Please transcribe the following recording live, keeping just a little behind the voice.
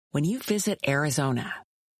When you visit Arizona,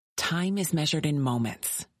 time is measured in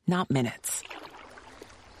moments, not minutes.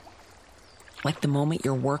 Like the moment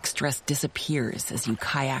your work stress disappears as you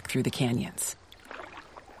kayak through the canyons.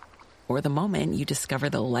 Or the moment you discover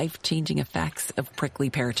the life-changing effects of prickly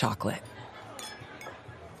pear chocolate.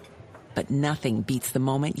 But nothing beats the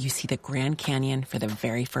moment you see the Grand Canyon for the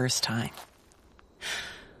very first time.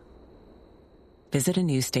 Visit a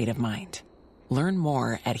new state of mind. Learn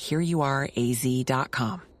more at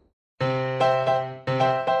hereyouareaz.com.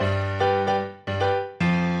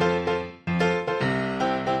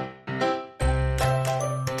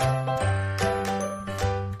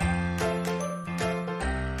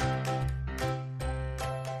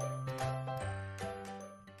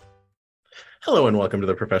 Hello and welcome to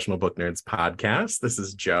the Professional Book Nerds podcast. This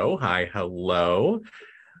is Joe. Hi, hello.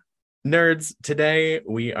 Nerds, today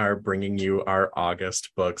we are bringing you our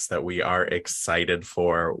August books that we are excited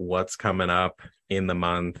for. What's coming up in the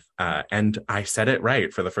month? And I said it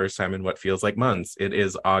right for the first time in what feels like months. It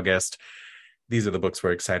is August. These are the books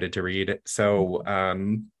we're excited to read. So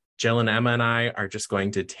Jill and Emma and I are just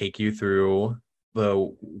going to take you through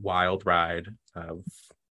the wild ride of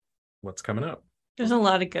what's coming up. There's a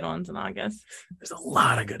lot of good ones in August. There's a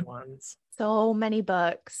lot of good ones. So many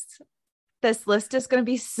books. This list is going to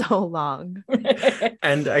be so long.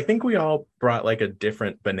 And I think we all brought like a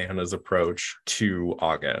different bananas approach to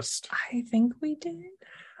August. I think we did.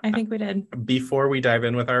 Before we dive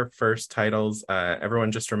in with our first titles,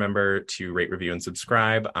 everyone just remember to rate, review, and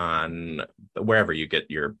subscribe on wherever you get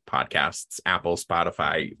your podcasts, Apple,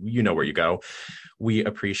 Spotify, you know where you go. We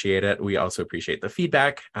appreciate it. We also appreciate the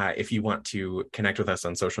feedback. If you want to connect with us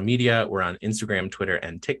on social media, we're on Instagram, Twitter,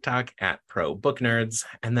 and TikTok at Pro Book Nerds.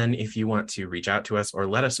 And then if you want to reach out to us or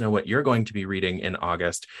let us know what you're going to be reading in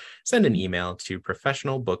August, send an email to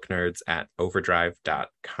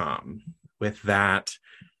professionalbooknerds@overdrive.com. With that,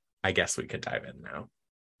 I guess we could dive in now.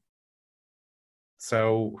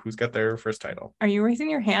 So who's got their first title? Are you raising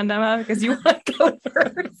your hand, Emma? Because you want to go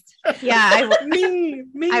first. Yeah, Me.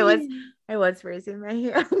 I was raising my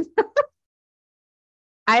hand.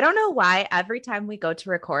 I don't know why every time we go to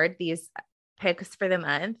record these picks for the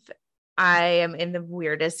month, I am in the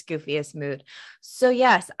weirdest, goofiest mood. So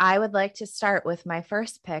yes, I would like to start with my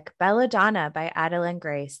first pick, Belladonna by Adalyn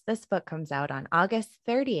Grace. This book comes out on August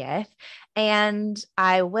 30th, and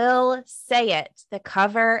I will say it, the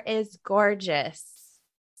cover is gorgeous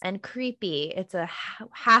and creepy. It's a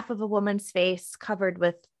half of a woman's face covered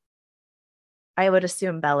with, I would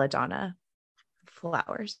assume, belladonna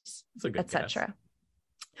flowers, etc.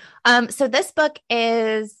 So this book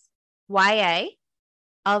is YA.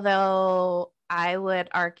 Although I would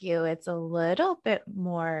argue it's a little bit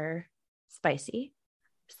more spicy.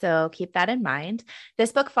 So keep that in mind.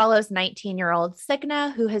 This book follows 19-year-old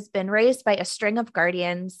Signa, who has been raised by a string of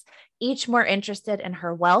guardians, each more interested in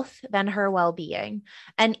her wealth than her well-being,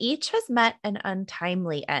 and each has met an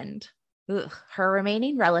untimely end. Her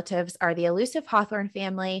remaining relatives are the elusive Hawthorne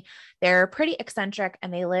family. They're pretty eccentric,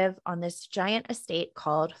 and they live on this giant estate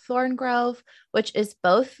called Thorngrove, which is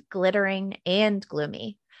both glittering and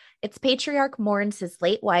gloomy. Its patriarch mourns his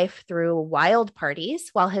late wife through wild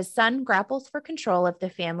parties, while his son grapples for control of the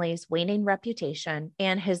family's waning reputation,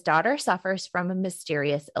 and his daughter suffers from a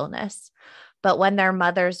mysterious illness. But when their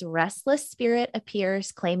mother's restless spirit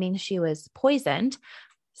appears claiming she was poisoned,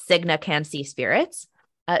 Signa can see spirits.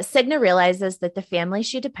 Signa realizes that the family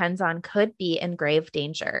she depends on could be in grave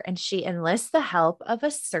danger, and she enlists the help of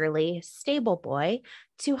a surly stable boy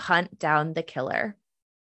to hunt down the killer.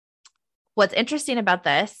 What's interesting about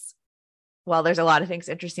this, well, there's a lot of things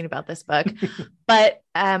interesting about this book, but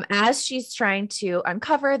as she's trying to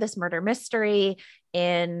uncover this murder mystery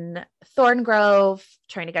in Thorngrove,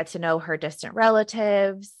 trying to get to know her distant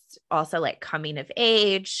relatives, also like coming of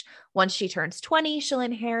age, once she turns 20, she'll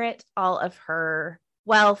inherit all of her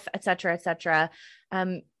wealth, etc., etc.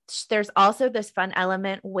 There's also this fun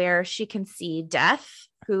element where she can see Death,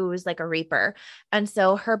 who's like a reaper. And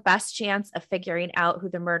so her best chance of figuring out who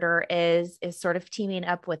the murderer is sort of teaming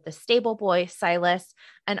up with the stable boy, Silas,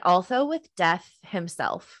 and also with Death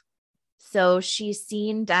himself. So she's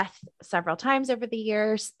seen Death several times over the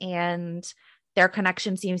years, and their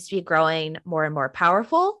connection seems to be growing more and more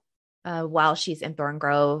powerful while she's in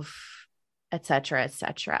Thorngrove, etc.,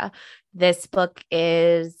 etc. This book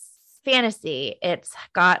is fantasy. It's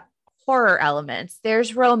got horror elements.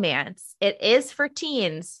 There's romance. It is for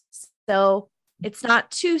teens, so it's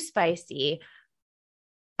not too spicy.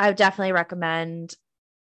 I would definitely recommend.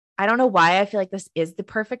 I don't know why I feel like this is the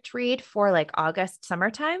perfect read for like August,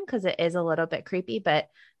 summertime, because it is a little bit creepy, but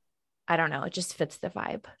I don't know. It just fits the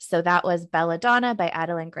vibe. So that was Belladonna by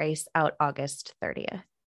Adalyn Grace, out August 30th.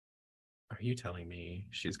 Are you telling me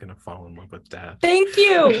she's gonna fall in love with death? Thank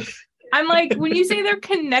you. I'm like, when you say their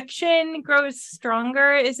connection grows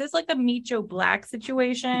stronger, is this like a Meet Joe Black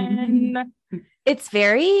situation? It's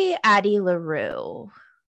very Addie LaRue.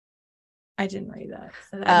 I didn't read that.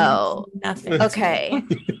 So that Oh, means nothing. Okay.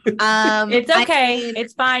 It's okay. I mean,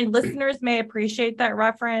 It's fine. Listeners may appreciate that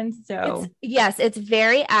reference. So it's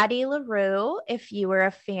very Addie LaRue. If you were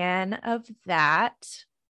a fan of that,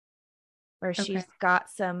 where she's got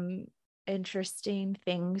some interesting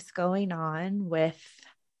things going on with.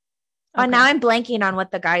 Oh, now I'm blanking on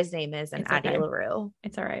what the guy's name is in Addie LaRue.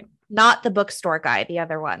 It's all right. Not the bookstore guy, the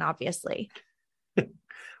other one, obviously.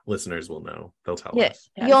 Listeners will know. They'll tell us.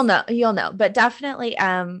 Yes. You'll know. But definitely,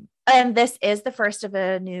 and this is the first of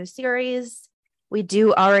a new series. We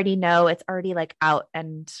do already know it's already like out,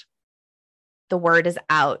 and the word is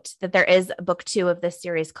out that there is a book 2 of this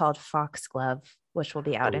series called Foxglove, which will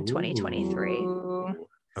be out in 2023.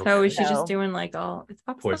 So is she just doing like all it's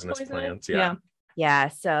poisonous plants? Yeah.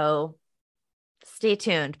 So stay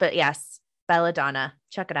tuned. But yes, Belladonna,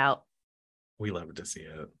 check it out. We love to see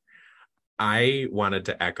it. I wanted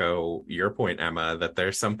to echo your point, Emma, that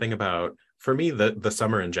there's something about, for me, the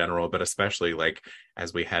summer in general, but especially like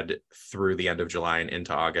as we head through the end of July and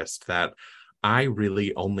into August, that I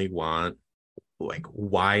really only want like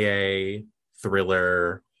YA,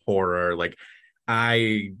 thriller, horror. Like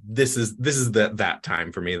this is that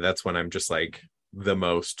time for me. That's when I'm just like the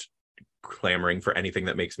most clamoring for anything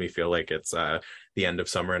that makes me feel like it's the end of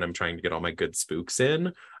summer and I'm trying to get all my good spooks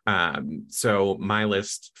in. So my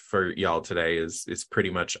list for y'all today is pretty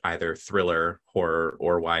much either thriller, horror,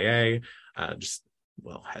 or YA. Just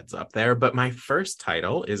heads up there. But my first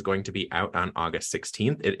title is going to be out on August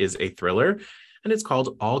 16th. It is a thriller, and it's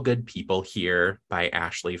called All Good People Here by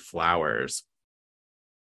Ashley Flowers.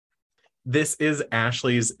 This is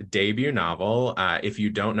Ashley's debut novel. If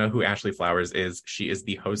you don't know who Ashley Flowers is, she is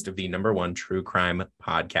the host of the #1 true crime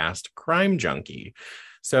podcast, Crime Junkie.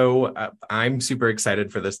 So I'm super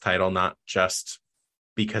excited for this title, not just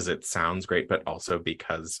because it sounds great, but also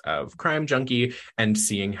because of Crime Junkie and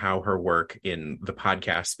seeing how her work in the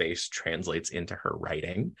podcast space translates into her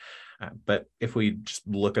writing. But if we just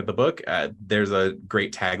look at the book, there's a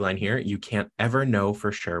great tagline here. You can't ever know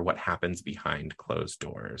for sure what happens behind closed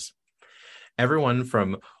doors. Everyone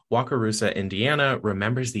from Wakarusa, Indiana,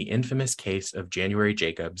 remembers the infamous case of January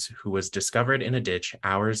Jacobs, who was discovered in a ditch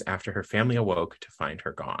hours after her family awoke to find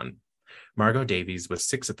her gone. Margot Davies was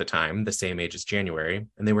 6 at the time, the same age as January,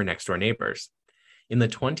 and they were next-door neighbors. In the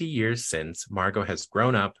 20 years since, Margot has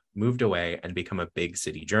grown up, moved away, and become a big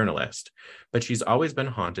city journalist. But she's always been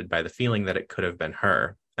haunted by the feeling that it could have been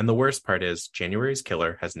her. And the worst part is, January's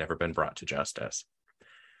killer has never been brought to justice.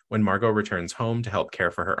 When Margot returns home to help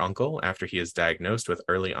care for her uncle after he is diagnosed with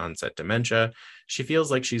early onset dementia, she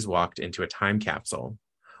feels like she's walked into a time capsule.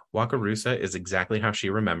 Wakarusa is exactly how she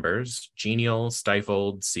remembers, genial,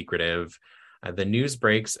 stifled, secretive. The news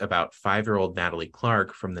breaks about 5-year-old Natalie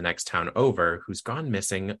Clark from the next town over, who's gone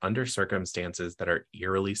missing under circumstances that are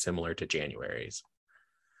eerily similar to January's.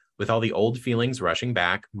 With all the old feelings rushing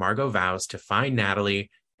back, Margot vows to find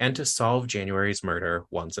Natalie and to solve January's murder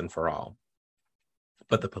once and for all.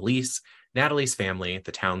 But the police, Natalie's family,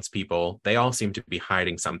 the townspeople, they all seem to be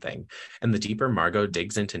hiding something. And the deeper Margot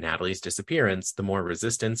digs into Natalie's disappearance, the more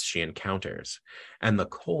resistance she encounters. And the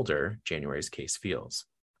colder January's case feels.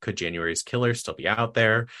 Could January's killer still be out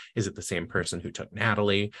there? Is it the same person who took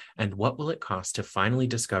Natalie? And what will it cost to finally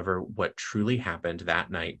discover what truly happened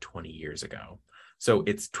that night 20 years ago? So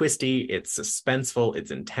it's twisty, it's suspenseful,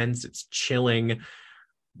 it's intense, it's chilling,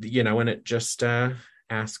 and it just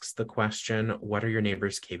asks the question, what are your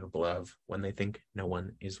neighbors capable of when they think no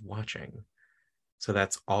one is watching? So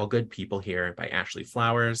that's All Good People Here by Ashley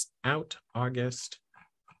Flowers, out August.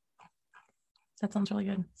 That sounds really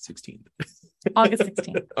good. 16th. August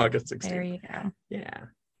 16th. August 16th. There you go. Yeah.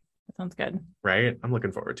 That sounds good. Right? I'm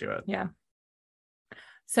looking forward to it. Yeah.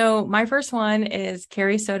 So my first one is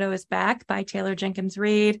Carrie Soto is Back by Taylor Jenkins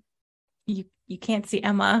Reid. You can't see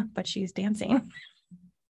Emma, but she's dancing.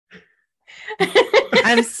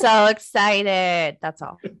 I'm so excited. That's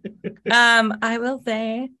all. I will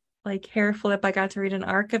say, like, hair flip, I got to read an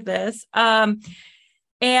arc of this. And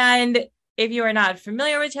if you are not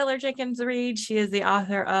familiar with Taylor Jenkins Reid, she is the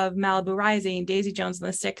author of Malibu Rising, Daisy Jones and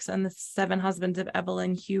the Six, and the 7 Husbands of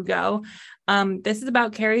Evelyn Hugo. This is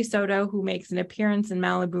about Carrie Soto, who makes an appearance in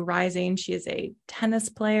Malibu Rising. She is a tennis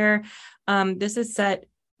player.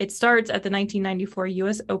 It starts at the 1994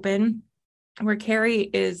 US Open, where Carrie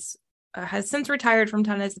has since retired from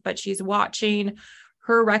tennis, but she's watching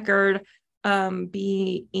her record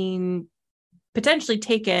being potentially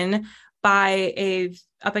taken by a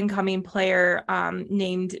up and coming player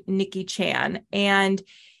named Nikki Chan. And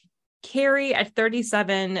Carrie at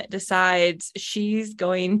 37 decides she's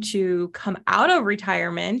going to come out of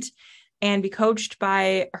retirement and be coached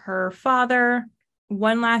by her father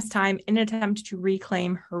one last time in an attempt to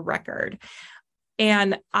reclaim her record.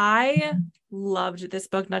 And I loved this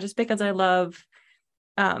book, not just because I love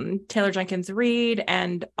Taylor Jenkins Reid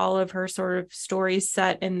and all of her sort of stories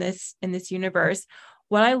set in this universe.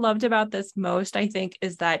 What I loved about this most, I think,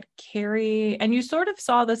 is that Carrie, and you sort of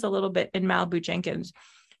saw this a little bit in Malibu Jenkins,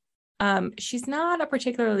 she's not a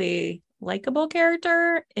particularly likable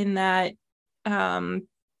character in that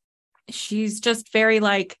she's just very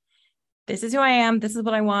like, this is who I am. This is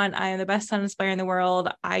what I want. I am the best tennis player in the world.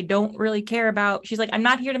 I don't really care about, she's like, I'm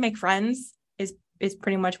not here to make friends is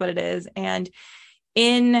pretty much what it is. And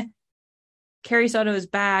in Carrie Soto's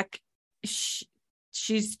back,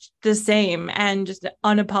 she's the same and just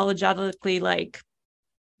unapologetically like,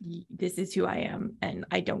 this is who I am. And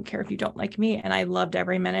I don't care if you don't like me. And I loved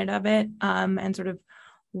every minute of it. And sort of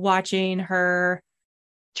watching her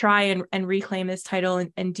try and reclaim this title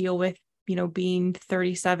and deal with, being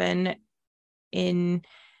 37 in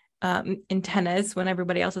tennis when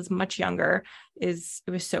everybody else is much younger it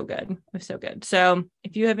was so good. It was so good. So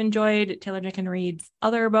if you have enjoyed Taylor Jenkins Reid's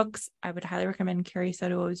other books, I would highly recommend Carrie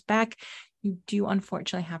Soto's Back. You do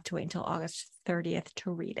unfortunately have to wait until August 30th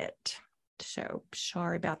to read it. So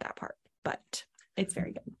sorry about that part, but it's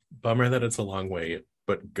very good. Bummer that it's a long wait,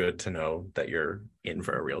 but good to know that you're in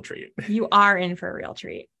for a real treat. You are in for a real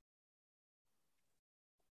treat.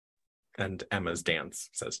 And Emma's dance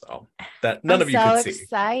says it all. That none of you could see. I'm so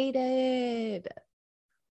excited.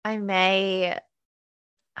 I may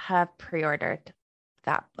have pre-ordered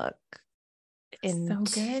that book in so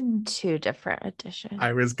good. 2 different editions.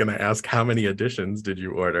 I was going to ask, how many editions did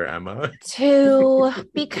you order, Emma? 2,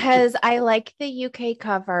 because I like the UK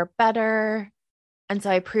cover better. And so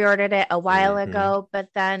I pre-ordered it a while ago, but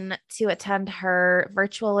then to attend her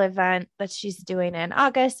virtual event that she's doing in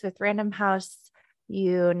August with Random House,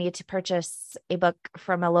 you need to purchase a book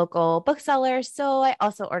from a local bookseller. So I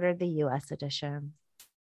also ordered the US edition.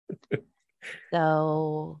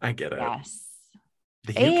 So I get it. Yes.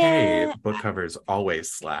 The UK book covers always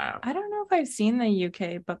slap. I don't know if I've seen the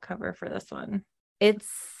UK book cover for this one. It's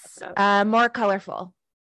more colorful.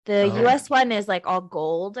 The US one is like all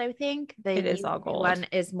gold, I think. It is all gold. One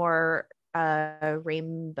is more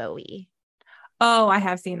rainbowy. Oh, I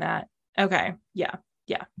have seen that. Okay. Yeah.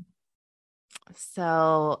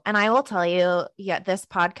 So, and I will tell you, this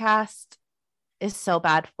podcast is so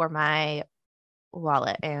bad for my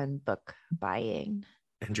wallet and book buying.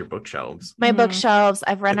 And your bookshelves. My bookshelves.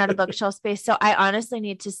 I've run out of bookshelf space. So I honestly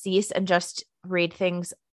need to cease and just read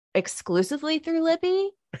things exclusively through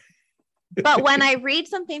Libby. But when I read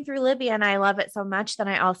something through Libby and I love it so much, then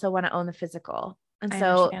I also want to own the physical. And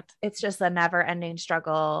so it's just a never ending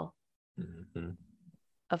struggle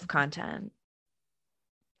of content.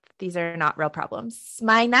 These are not real problems.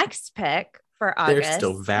 My next pick for August. They're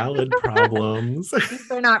still valid problems.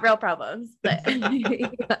 They're not real problems, but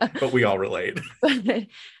but we all relate.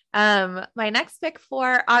 My next pick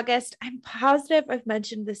for August, I'm positive I've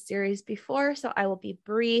mentioned this series before, so I will be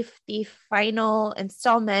brief. The final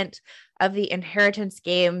installment of the Inheritance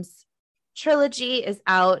Games trilogy is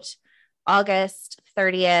out August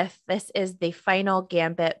 30th. This is The Final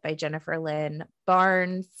Gambit by Jennifer Lynn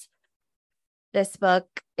Barnes. This book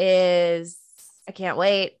is, I can't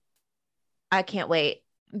wait.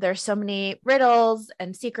 There's so many riddles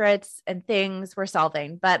and secrets and things we're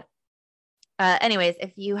solving. But anyways,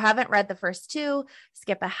 if you haven't read the first 2,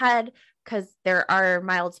 skip ahead because there are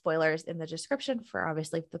mild spoilers in the description for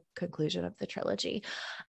obviously the conclusion of the trilogy.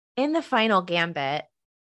 In The Final Gambit,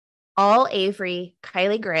 all Avery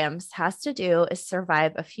Kylie Grahams has to do is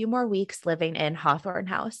survive a few more weeks living in Hawthorne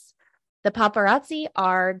House. The paparazzi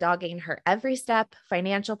are dogging her every step.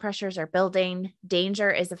 Financial pressures are building.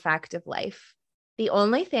 Danger is a fact of life. The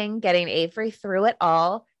only thing getting Avery through it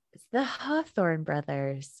all is the Hawthorne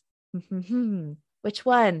brothers. Which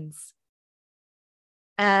ones?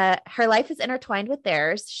 Her life is intertwined with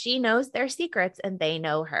theirs. She knows their secrets and they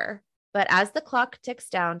know her. But as the clock ticks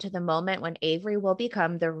down to the moment when Avery will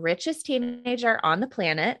become the richest teenager on the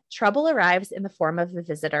planet, trouble arrives in the form of a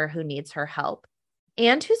visitor who needs her help,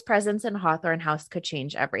 and whose presence in Hawthorne House could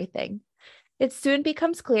change everything. It soon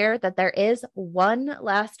becomes clear that there is one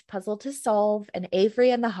last puzzle to solve, and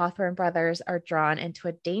Avery and the Hawthorne brothers are drawn into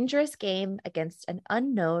a dangerous game against an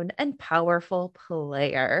unknown and powerful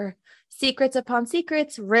player. Secrets upon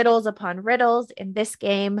secrets, riddles upon riddles. In this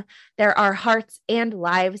game, there are hearts and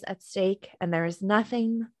lives at stake, and there is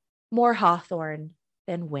nothing more Hawthorne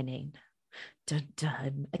than winning. Dun,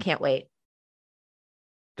 dun. I can't wait.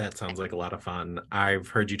 That sounds like a lot of fun. I've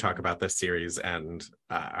heard you talk about this series, and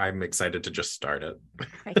I'm excited to just start it.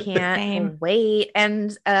 I can't Same. wait.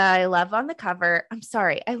 And I love on the cover. I'm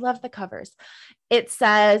sorry. I love the covers. It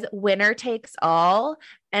says winner takes all.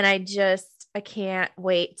 And I can't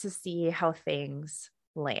wait to see how things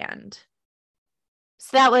land.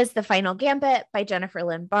 So that was The Final Gambit by Jennifer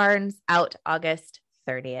Lynn Barnes, out August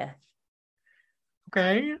 30th.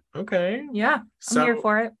 Okay. Yeah, I'm here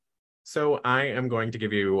for it. So I am going to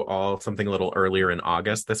give you all something a little earlier in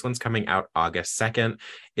August. This one's coming out August 2nd.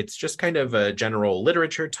 It's just kind of a general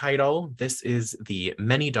literature title. This is The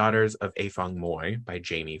Many Daughters of Afong Moy by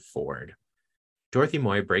Jamie Ford. Dorothy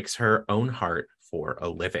Moy breaks her own heart for a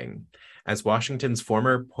living. As Washington's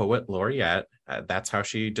former poet laureate, that's how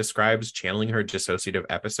she describes channeling her dissociative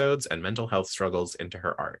episodes and mental health struggles into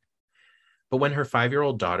her art. But when her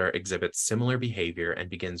 5-year-old daughter exhibits similar behavior and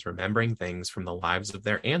begins remembering things from the lives of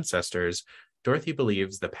their ancestors, Dorothy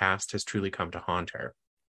believes the past has truly come to haunt her.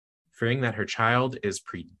 Fearing that her child is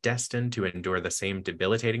predestined to endure the same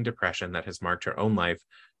debilitating depression that has marked her own life,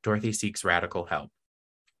 Dorothy seeks radical help.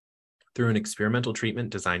 Through an experimental treatment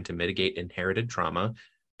designed to mitigate inherited trauma,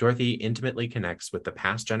 Dorothy intimately connects with the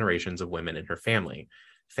past generations of women in her family.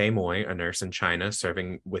 Faye Moy, a nurse in China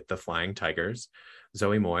serving with the Flying Tigers,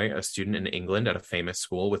 Zoe Moy, a student in England at a famous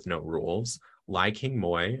school with no rules, Lai King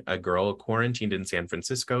Moy, a girl quarantined in San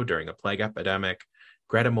Francisco during a plague epidemic,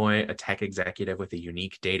 Greta Moy, a tech executive with a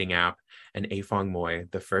unique dating app, and Afong Moy,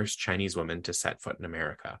 the first Chinese woman to set foot in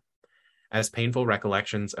America. As painful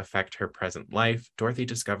recollections affect her present life, Dorothy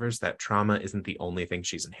discovers that trauma isn't the only thing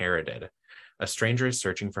she's inherited. A stranger is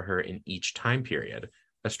searching for her in each time period,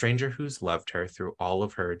 a stranger who's loved her through all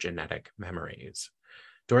of her genetic memories.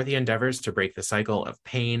 Dorothy endeavors to break the cycle of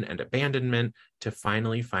pain and abandonment to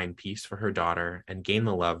finally find peace for her daughter and gain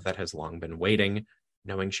the love that has long been waiting,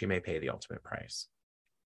 knowing she may pay the ultimate price.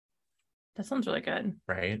 That sounds really good.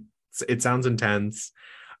 Right? It sounds intense.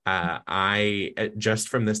 I, just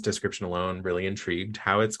from this description alone, really intrigued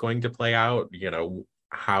how it's going to play out. You know,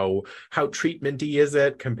 how treatmenty is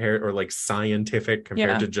it compared, or like scientific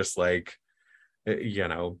compared to just like, you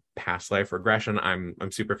know, past life regression. I'm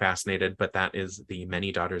super fascinated. But that is The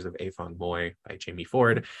Many Daughters of Afong Moy by Jamie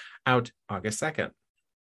Ford, out August 2nd.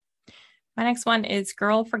 My next one is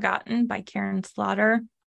Girl Forgotten by Karen Slaughter.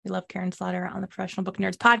 We love Karen Slaughter on the Professional Book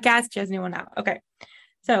Nerds podcast. She has a new one out. Okay.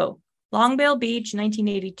 So Longvale Beach,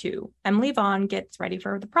 1982. Emily Vaughn gets ready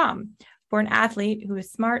for the prom. For an athlete who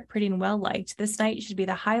is smart, pretty, and well-liked, this night should be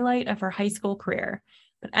the highlight of her high school career.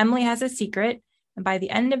 But Emily has a secret, and by the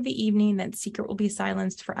end of the evening, that secret will be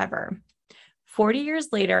silenced forever. 40 years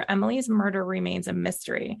later, Emily's murder remains a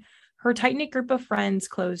mystery. Her tight-knit group of friends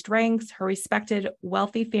closed ranks, her respected,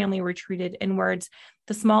 wealthy family retreated inwards.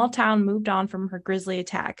 The small town moved on from her grisly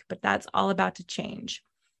attack, but that's all about to change.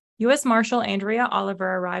 U.S. Marshal Andrea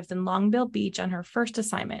Oliver arrives in Longvale Beach on her first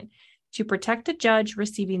assignment to protect a judge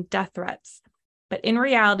receiving death threats. But in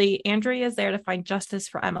reality, Andrea is there to find justice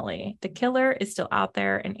for Emily. The killer is still out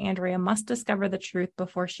there, and Andrea must discover the truth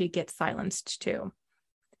before she gets silenced too.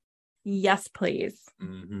 Yes, please.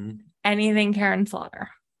 Mm-hmm. Anything Karen Slaughter.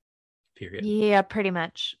 Period. Yeah, pretty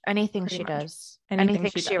much. Anything she does.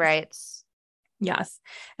 Anything she writes. Yes.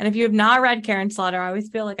 And if you have not read Karen Slaughter, I always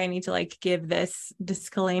feel like I need to like give this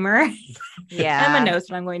disclaimer. Yeah. Emma knows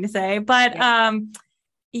what I'm going to say. But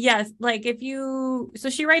yes, like so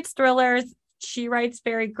she writes thrillers. She writes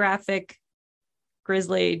very graphic,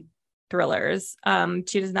 grisly thrillers.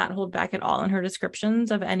 She does not hold back at all in her descriptions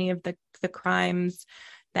of any of the crimes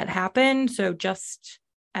that happen. So just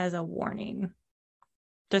as a warning.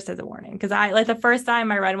 Because I like the first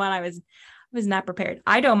time I read one, I was not prepared.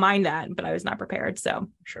 I don't mind that, but I was not prepared. So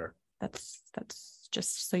sure. That's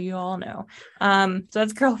just so you all know. So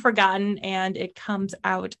that's Girl Forgotten, and it comes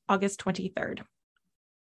out August 23rd.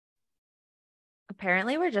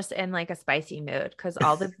 Apparently we're just in like a spicy mood because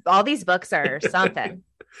all these books are something.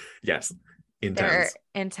 Yes. Intense. They're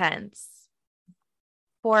intense.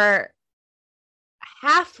 For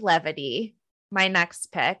half levity, my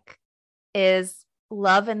next pick is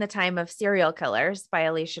Love in the Time of Serial Killers by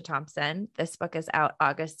Alicia Thompson. This book is out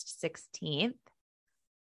August 16th.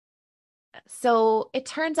 So it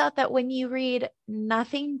turns out that when you read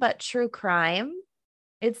nothing but true crime,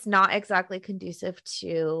 it's not exactly conducive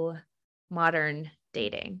to modern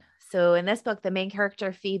dating. So in this book, the main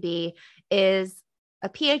character, Phoebe, is a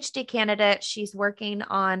PhD candidate. She's working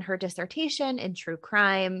on her dissertation in true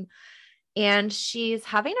crime, and she's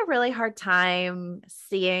having a really hard time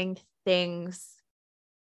seeing things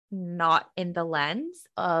not in the lens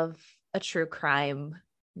of a true crime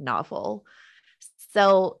novel.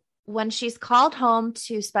 So when she's called home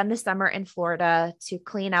to spend the summer in Florida to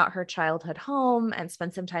clean out her childhood home and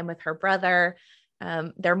spend some time with her brother,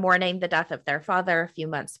 they're mourning the death of their father a few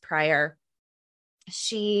months prior.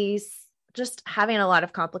 She's just having a lot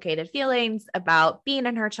of complicated feelings about being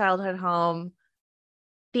in her childhood home,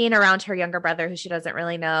 being around her younger brother who she doesn't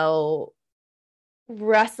really know,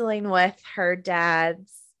 wrestling with her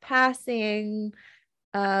dad's passing,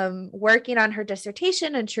 working on her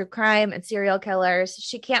dissertation in true crime and serial killers.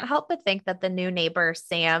 She can't help but think that the new neighbor,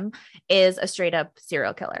 Sam, is a straight up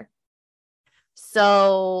serial killer.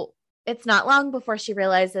 So it's not long before she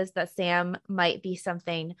realizes that Sam might be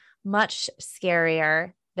something much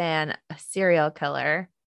scarier than a serial killer,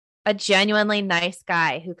 a genuinely nice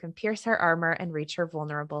guy who can pierce her armor and reach her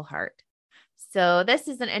vulnerable heart. So this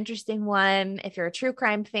is an interesting one. If you're a true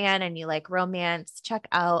crime fan and you like romance, check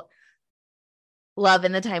out Love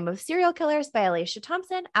in the Time of Serial Killers by Alicia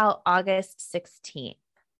Thompson, out August 16th.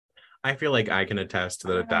 I feel like I can attest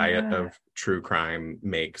that a diet of true crime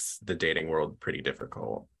makes the dating world pretty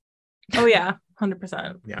difficult. Oh yeah,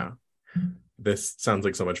 100%. Yeah. This sounds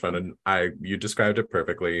like so much fun, and you described it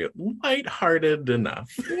perfectly. Lighthearted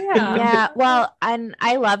enough. Yeah. Well, and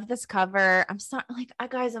I love this cover. I'm sorry, like,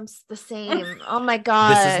 guys, I'm the same. Oh my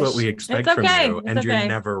gosh. This is what we expect from you, and you're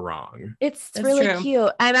never wrong. It's really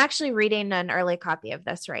cute. I'm actually reading an early copy of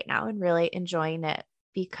this right now and really enjoying it,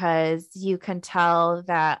 because you can tell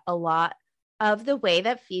that a lot of the way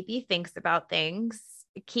that Phoebe thinks about things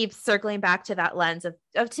keeps circling back to that lens of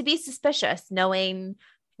to be suspicious, knowing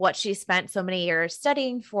what she spent so many years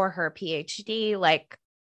studying for her PhD. Like,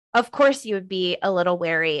 of course you would be a little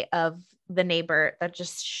wary of the neighbor that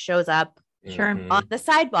just shows up on the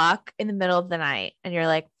sidewalk in the middle of the night. And you're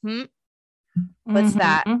like, what's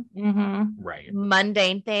that? Right.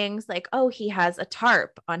 Mundane things like, oh, he has a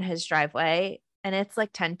tarp on his driveway and it's like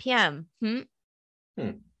 10 p.m.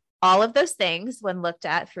 All of those things, when looked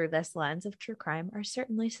at through this lens of true crime, are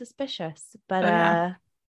certainly suspicious. But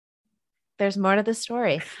there's more to the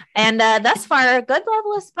story. And thus far, a good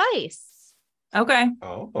level of spice. Okay.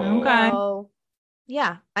 Oh. Okay. So,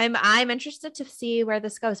 yeah, I'm interested to see where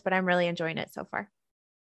this goes, but I'm really enjoying it so far.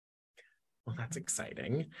 Well, that's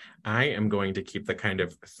exciting. I am going to keep the kind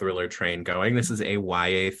of thriller train going. This is a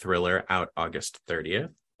YA thriller out August 30th.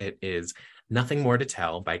 It is Nothing More to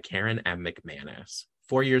Tell by Karen M. McManus.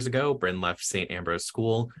 4 years ago, Bryn left St. Ambrose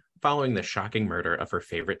School following the shocking murder of her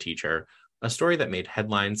favorite teacher, a story that made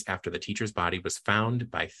headlines after the teacher's body was found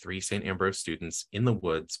by 3 St. Ambrose students in the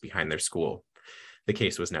woods behind their school. The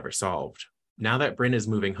case was never solved. Now that Bryn is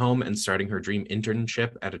moving home and starting her dream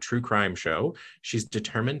internship at a true crime show, she's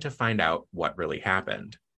determined to find out what really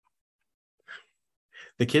happened.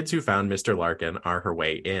 The kids who found Mr. Larkin are her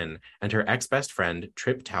way in, and her ex-best friend,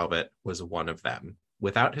 Trip Talbot, was one of them.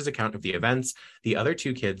 Without his account of the events, the other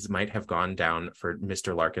 2 kids might have gone down for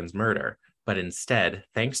Mr. Larkin's murder. But instead,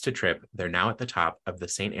 thanks to Trip, they're now at the top of the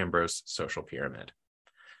St. Ambrose social pyramid.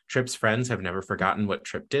 Trip's friends have never forgotten what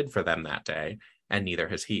Trip did for them that day, and neither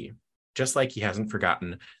has he. Just like he hasn't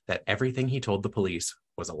forgotten that everything he told the police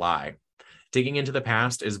was a lie. Digging into the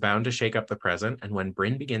past is bound to shake up the present, and when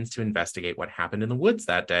Bryn begins to investigate what happened in the woods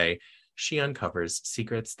that day, she uncovers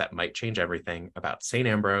secrets that might change everything about St.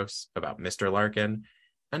 Ambrose, about Mr. Larkin,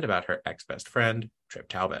 and about her ex-best friend, Trip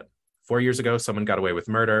Talbot. 4 years ago, someone got away with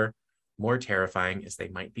murder. More terrifying is they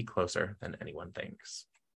might be closer than anyone thinks.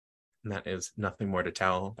 And that is Nothing More to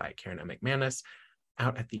Tell by Karen M. McManus,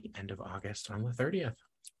 out at the end of August on the 30th.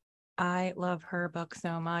 I love her book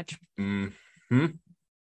so much. Mm-hmm.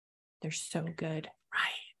 They're so good.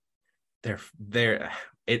 Right.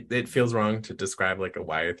 It feels wrong to describe like a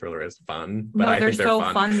YA thriller as fun, but no, I think they're so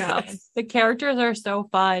fun. Though. The characters are so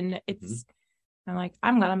fun. It's I'm like,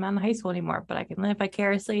 I'm glad I'm not in high school anymore, but I can live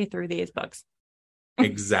vicariously through these books.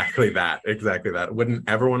 Exactly that. Wouldn't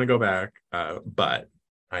ever want to go back, but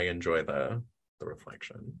I enjoy the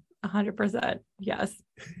reflection. 100%. Yes.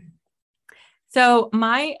 So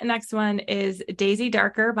my next one is Daisy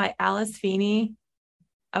Darker by Alice Feeney.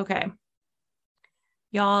 Okay.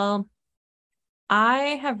 Y'all,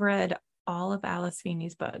 I have read all of Alice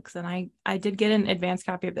Feeney's books, and I did get an advanced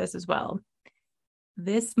copy of this as well.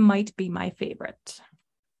 This might be my favorite.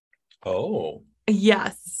 Oh.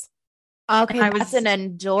 Yes. Okay, that's an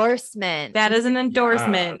endorsement. That is an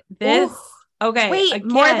endorsement. Yeah. This, okay. Wait, again,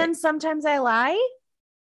 more than Sometimes I Lie?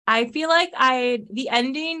 I feel like the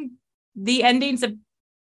endings of,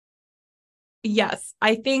 yes,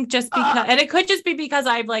 I think just because, and it could just be because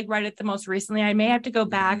I've like read it the most recently. I may have to go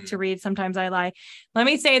back to read Sometimes I Lie. Let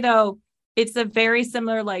me say though, it's a very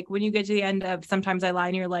similar, like when you get to the end of Sometimes I Lie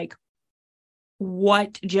and you're like,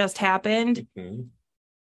 what just happened?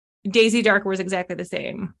 Daisy Darker was exactly the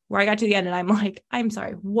same, where I got to the end and I'm like, I'm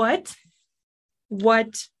sorry, what?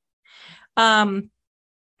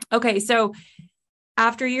 Okay, so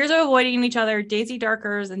after years of avoiding each other, Daisy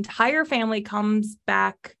Darker's entire family comes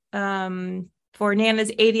back for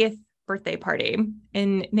Nana's 80th birthday party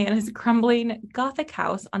in Nana's crumbling Gothic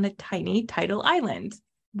house on a tiny tidal island.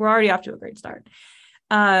 We're already off to a great start.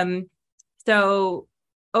 So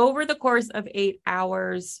over the course of 8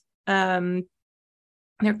 hours, they're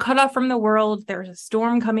cut off from the world. There's a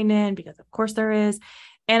storm coming in, because of course there is.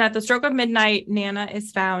 And at the stroke of midnight, Nana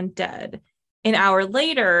is found dead. An hour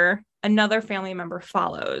later, another family member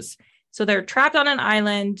follows. So they're trapped on an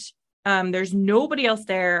island. There's nobody else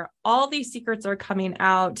there. All these secrets are coming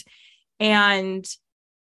out. And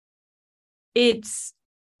it's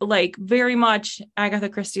like very much Agatha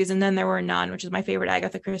Christie's And Then There Were None, which is my favorite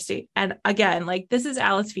Agatha Christie. And again, like, this is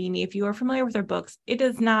Alice Feeney. If you are familiar with her books, it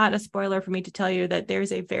is not a spoiler for me to tell you that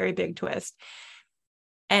there's a very big twist.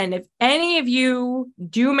 And if any of you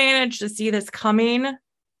do manage to see this coming,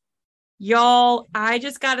 y'all, I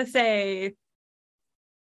just gotta say,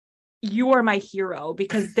 you are my hero,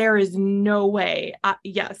 because there is no way.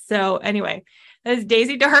 Yes. So anyway, that is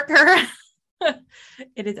Daisy Darker.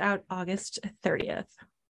 It is out August 30th.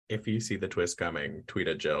 If you see the twist coming, tweet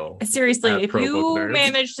at Jill. Seriously, at if Pro Book you Nerds.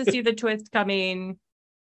 manage to see the twist coming,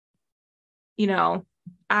 you know,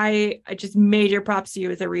 I just major props to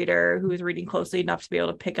you as a reader who is reading closely enough to be able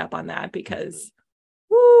to pick up on that, because,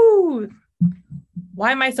 woo,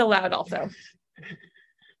 why am I so loud also?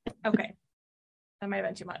 Okay. That might have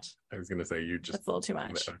been too much. I was going to say, you just... That's a little too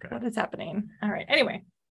much. Okay. What is happening? All right. Anyway,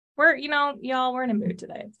 we're, y'all, we're in a mood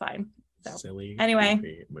today. It's fine. So, silly.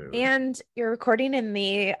 Anyway. Mood. And you're recording in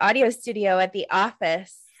the audio studio at the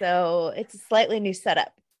office, so it's a slightly new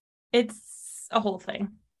setup. It's a whole thing,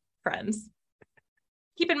 friends.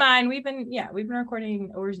 Keep in mind, we've been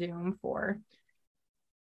recording over Zoom for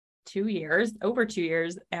over 2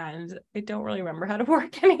 years, and I don't really remember how to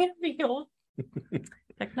work any of the old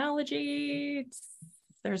technology.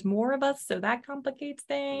 There's more of us, so that complicates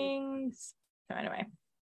things. So anyway.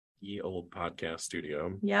 Ye old podcast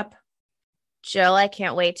studio. Yep. Jill, I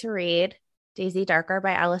can't wait to read Daisy Darker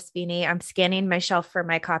by Alice Feeney. I'm scanning my shelf for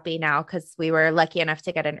my copy now, because we were lucky enough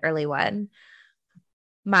to get an early one.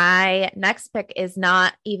 My next pick is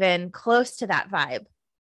not even close to that vibe,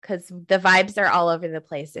 because the vibes are all over the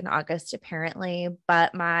place in August, apparently.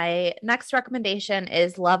 But my next recommendation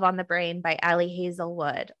is Love on the Brain by Ali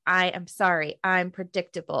Hazelwood. I am sorry, I'm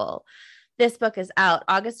predictable. This book is out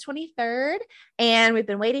August 23rd, and we've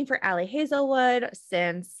been waiting for Ali Hazelwood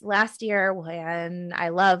since last year, when I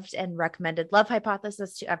loved and recommended Love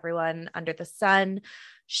Hypothesis to everyone under the sun.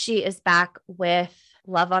 She is back with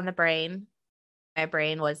Love on the Brain. My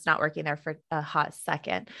brain was not working there for a hot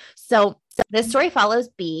second. So this story follows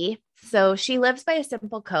Bee. So she lives by a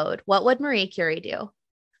simple code. What would Marie Curie do?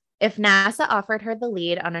 If NASA offered her the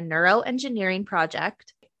lead on a neuroengineering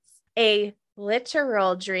project, a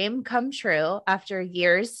literal dream come true after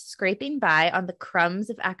years scraping by on the crumbs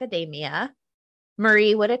of academia,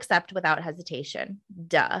 Marie would accept without hesitation.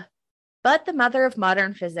 Duh. But the mother of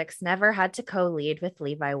modern physics never had to co-lead with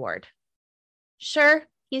Levi Ward. Sure,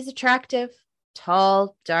 he's attractive,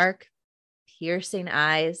 tall, dark, piercing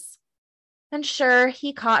eyes. And sure,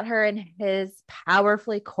 he caught her in his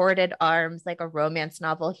powerfully corded arms like a romance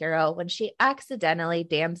novel hero when she accidentally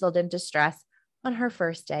damseled in distress on her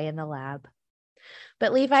first day in the lab.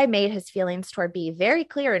 But Levi made his feelings toward Bee very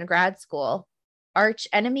clear in grad school. Arch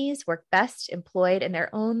enemies work best employed in their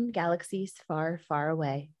own galaxies far, far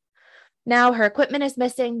away. Now her equipment is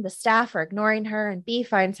missing, the staff are ignoring her, and Bee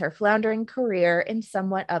finds her floundering career in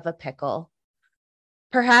somewhat of a pickle.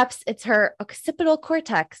 Perhaps it's her occipital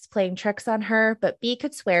cortex playing tricks on her, but Bee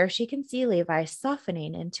could swear she can see Levi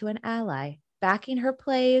softening into an ally, backing her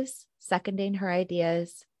plays, seconding her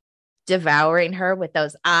ideas, devouring her with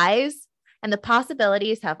those eyes, and the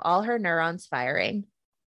possibilities have all her neurons firing.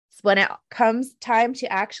 So when it comes time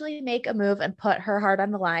to actually make a move and put her heart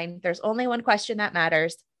on the line, there's only one question that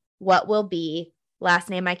matters. What will Bee, last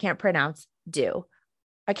name I can't pronounce, do?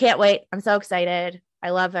 I can't wait. I'm so excited. I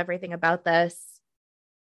love everything about this.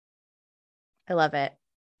 I love it.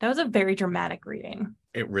 That was a very dramatic reading.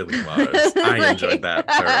 It really was. I enjoyed that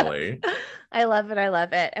thoroughly. I love it. I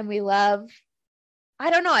love it. And we love,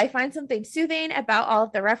 I don't know, I find something soothing about all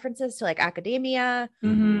of the references to like academia.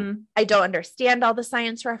 Mm-hmm. I don't understand all the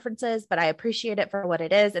science references, but I appreciate it for what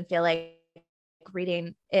it is and feel like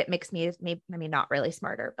reading it makes me, I mean, not really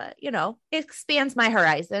smarter, but you know, it expands my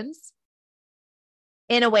horizons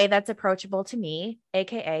in a way that's approachable to me,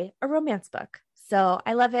 aka a romance book. So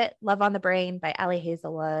I love it. Love on the Brain by Ali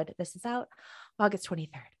Hazelwood. This is out August 23rd.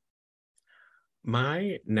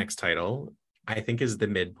 My next title, I think, is the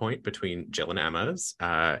midpoint between Jill and Emma's.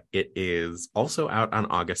 It is also out on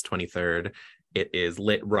August 23rd. It is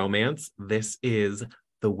lit romance. This is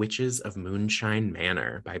The Witches of Moonshine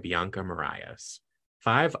Manor by Bianca Marias.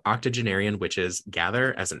 5 octogenarian witches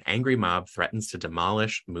gather as an angry mob threatens to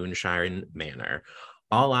demolish Moonshine Manor.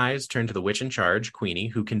 All eyes turn to the witch in charge, Queenie,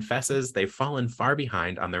 who confesses they've fallen far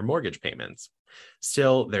behind on their mortgage payments.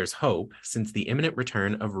 Still, there's hope, since the imminent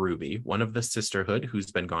return of Ruby, one of the sisterhood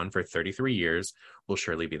who's been gone for 33 years, will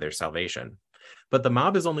surely be their salvation. But the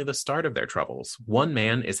mob is only the start of their troubles. One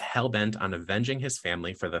man is hell-bent on avenging his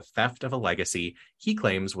family for the theft of a legacy he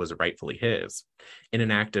claims was rightfully his. In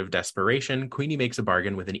an act of desperation, Queenie makes a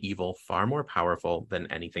bargain with an evil far more powerful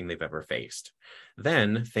than anything they've ever faced.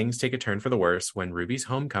 Then, things take a turn for the worse when Ruby's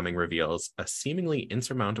homecoming reveals a seemingly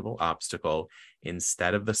insurmountable obstacle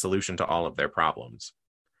instead of the solution to all of their problems.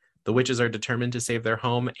 The witches are determined to save their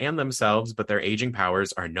home and themselves, but their aging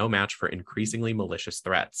powers are no match for increasingly malicious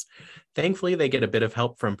threats. Thankfully, they get a bit of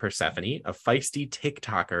help from Persephone, a feisty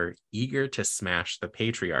TikToker eager to smash the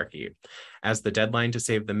patriarchy. As the deadline to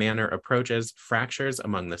save the manor approaches, fractures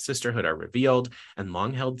among the sisterhood are revealed, and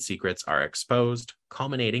long-held secrets are exposed,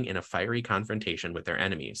 culminating in a fiery confrontation with their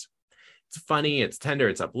enemies. It's funny, it's tender,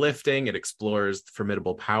 it's uplifting, it explores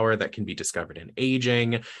formidable power that can be discovered in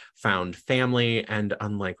aging, found family, and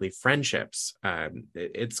unlikely friendships.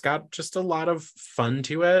 It's got just a lot of fun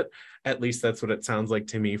to it. At least that's what it sounds like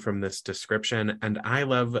to me from this description. And I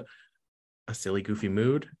love a silly, goofy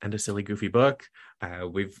mood and a silly, goofy book.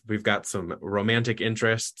 We've got some romantic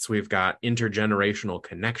interests. We've got intergenerational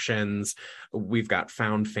connections. We've got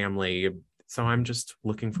found family. So I'm just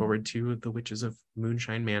looking forward to The Witches of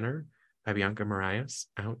Moonshine Manor by Bianca Marias,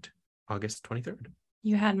 out August 23rd.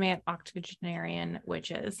 You had me at octogenarian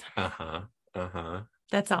witches.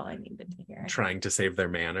 That's all I needed to hear. Trying to save their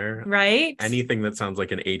manor. Right? Anything that sounds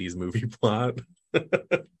like an 80s movie plot.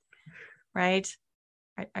 Right?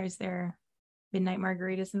 Is there midnight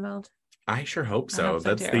margaritas involved? I sure hope so. Hope so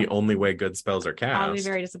That's too. the only way good spells are cast. I'll be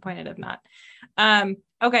very disappointed if not.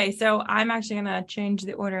 Okay, so I'm actually going to change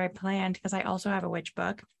the order I planned because I also have a witch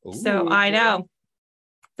book. Ooh. So I know.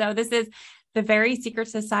 So this is The Very Secret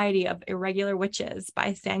Society of Irregular Witches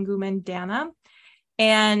by Sanguman Dana.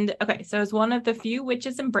 And okay, so as one of the few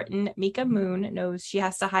witches in Britain, Mika Moon knows she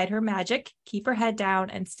has to hide her magic, keep her head down,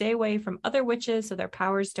 and stay away from other witches so their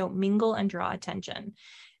powers don't mingle and draw attention.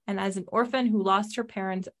 And as an orphan who lost her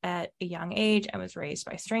parents at a young age and was raised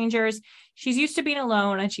by strangers, she's used to being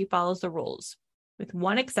alone and she follows the rules. With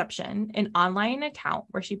one exception, an online account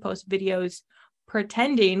where she posts videos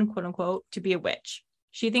pretending, quote unquote, to be a witch.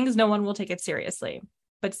 She thinks no one will take it seriously,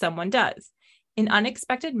 but someone does. An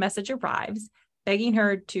unexpected message arrives, begging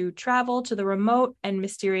her to travel to the remote and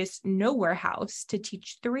mysterious Nowhere House to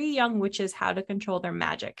teach 3 young witches how to control their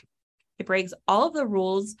magic. It breaks all of the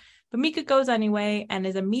rules, but Mika goes anyway and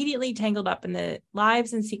is immediately tangled up in the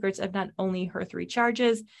lives and secrets of not only her 3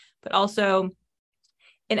 charges, but also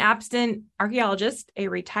an absent archaeologist, a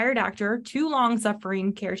retired actor, 2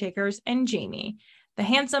 long-suffering caretakers, and Jamie. The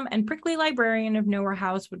handsome and prickly librarian of Nowhere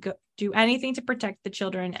House would do anything to protect the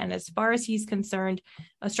children, and as far as he's concerned,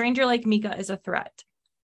 a stranger like Mika is a threat,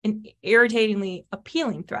 an irritatingly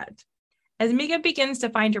appealing threat. As Mika begins to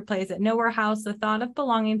find her place at Nowhere House, the thought of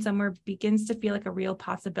belonging somewhere begins to feel like a real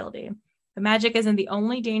possibility. The magic isn't the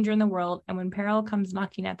only danger in the world, and when peril comes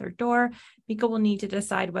knocking at their door, Mika will need to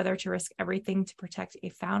decide whether to risk everything to protect a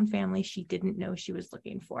found family she didn't know she was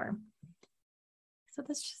looking for. So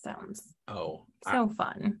this just sounds so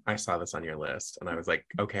fun. I saw this on your list and I was like,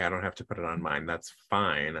 okay, I don't have to put it on mine. That's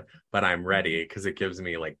fine. But I'm ready because it gives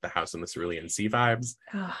me like the House in the Cerulean Sea vibes.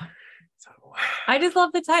 Oh, So I just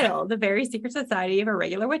love the title, The Very Secret Society of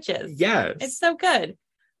Irregular Witches. yes. It's so good.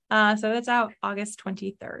 So that's out August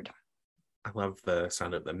 23rd. I love the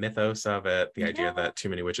sound of the mythos of it. The idea that too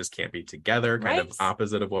many witches can't be together, kind of Right.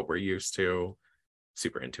 opposite of what we're used to.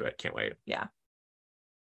 Super into it. Can't wait. Yeah.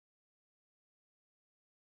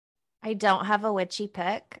 I don't have a witchy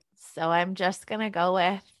pick, so I'm just going to go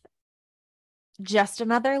with Just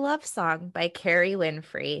Another Love Song by Carrie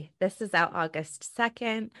Winfrey. This is out August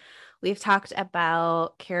 2nd. We've talked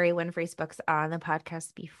about Carrie Winfrey's books on the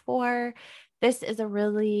podcast before. This is a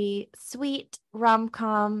really sweet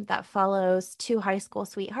rom-com that follows 2 high school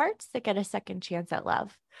sweethearts that get a second chance at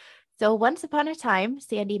love. So once upon a time,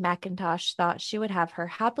 Sandy McIntosh thought she would have her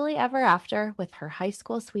happily ever after with her high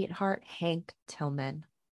school sweetheart, Hank Tillman.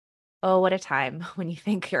 Oh, what a time when you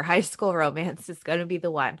think your high school romance is going to be the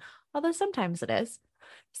one, although sometimes it is.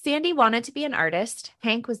 Sandy wanted to be an artist.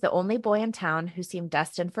 Hank was the only boy in town who seemed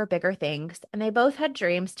destined for bigger things, and they both had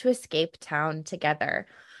dreams to escape town together.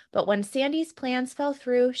 But when Sandy's plans fell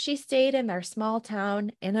through, she stayed in their small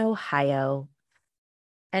town in Ohio.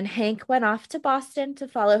 And Hank went off to Boston to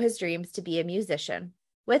follow his dreams to be a musician,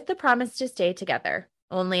 with the promise to stay together.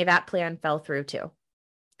 Only that plan fell through too.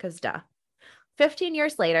 'Cause duh. 15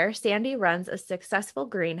 years later, Sandy runs a successful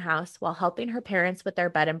greenhouse while helping her parents with their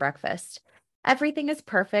bed and breakfast. Everything is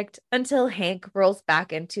perfect until Hank rolls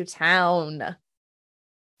back into town.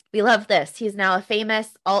 We love this. He's now a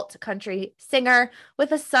famous alt country singer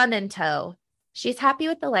with a son in tow. She's happy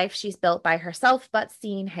with the life she's built by herself, but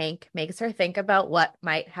seeing Hank makes her think about what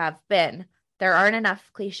might have been. There aren't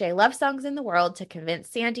enough cliche love songs in the world to convince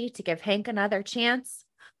Sandy to give Hank another chance.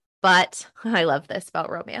 But I love this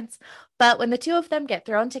about romance. But when the two of them get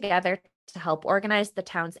thrown together to help organize the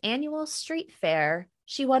town's annual street fair,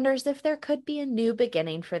 she wonders if there could be a new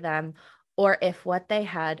beginning for them, or if what they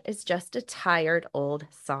had is just a tired old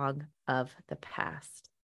song of the past.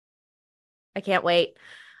 I can't wait.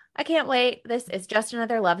 I can't wait. This is Just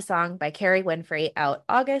Another Love Song by Carrie Winfrey, out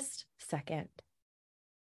August 2nd.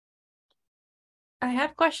 I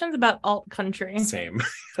have questions about alt country. Same.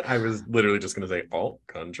 I was literally just going to say alt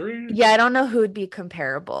country. Yeah, I don't know who would be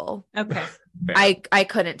comparable. Okay. I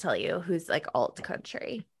couldn't tell you who's like alt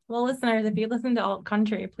country. Well, listeners, if you listen to alt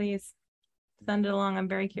country, please send it along. I'm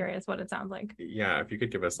very curious what it sounds like. Yeah, if you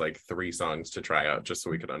could give us like 3 songs to try out just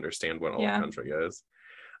so we could understand what alt country is.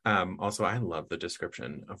 Also, I love the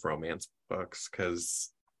description of romance books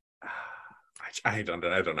because I don't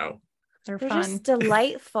know. They're fun. Just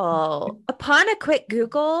delightful. Upon a quick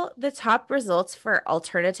Google, the top results for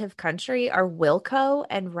alternative country are Wilco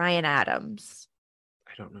and Ryan Adams.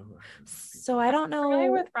 I don't know. So I don't know.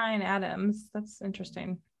 I'm with Ryan Adams. That's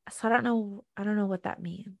interesting. So I don't know what that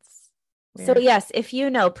means. Weird. So yes, if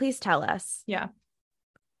you know, please tell us. Yeah.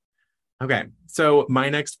 Okay, so my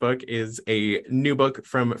next book is a new book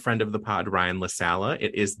from friend of the pod, Ryan LaSala.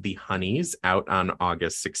 It is The Honeys, out on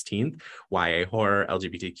August 16th, YA horror,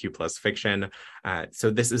 LGBTQ plus fiction.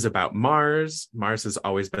 So this is about Mars. Mars has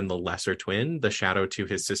always been the lesser twin, the shadow to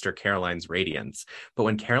his sister Caroline's radiance. But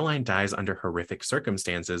when Caroline dies under horrific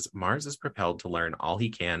circumstances, Mars is propelled to learn all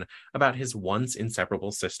he can about his once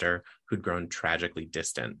inseparable sister who'd grown tragically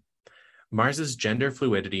distant. Mars's gender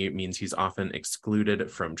fluidity means he's often excluded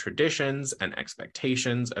from traditions and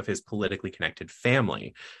expectations of his politically connected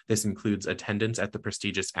family. This includes attendance at the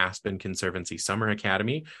prestigious Aspen Conservancy Summer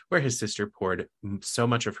Academy, where his sister poured so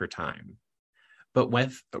much of her time. But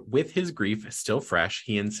with his grief still fresh,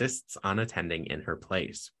 he insists on attending in her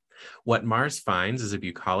place. What Mars finds is a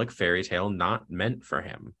bucolic fairy tale not meant for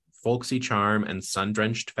him. Folksy charm and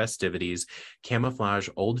sun-drenched festivities camouflage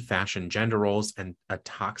old-fashioned gender roles and a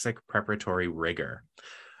toxic preparatory rigor.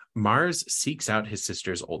 Mars seeks out his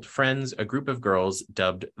sister's old friends, a group of girls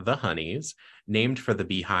dubbed the Honeys, named for the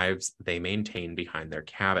beehives they maintain behind their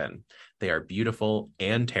cabin. They are beautiful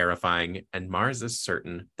and terrifying, and Mars is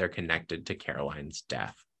certain they're connected to Caroline's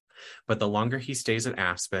death. But the longer he stays at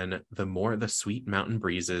Aspen, the more the sweet mountain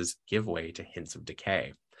breezes give way to hints of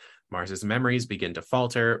decay. Mars's memories begin to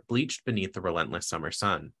falter, bleached beneath the relentless summer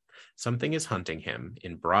sun. Something is hunting him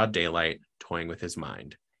in broad daylight, toying with his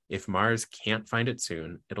mind. If Mars can't find it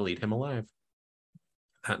soon, it'll eat him alive.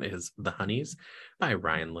 That is The Honeys by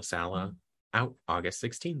Ryan LaSala, out August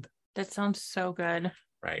 16th. That sounds so good.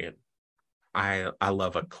 Right. I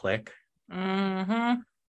love a click. Mm-hmm.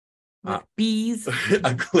 With bees.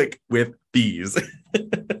 A click with bees.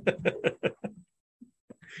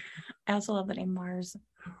 I also love the name Mars.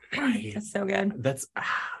 Right. That's so good. That's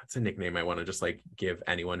a nickname I want to just like give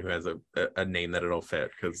anyone who has a name that it'll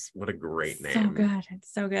fit, because what a great name. So good.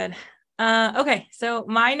 It's so good. Okay, so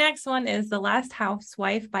my next one is The Last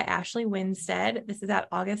Housewife by Ashley Winstead. This is at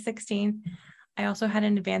August 16th. I also had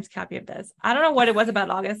an advanced copy of this. I don't know what it was about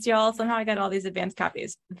August, y'all. Somehow I got all these advanced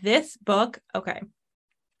copies. This book, okay.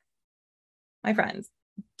 My friends,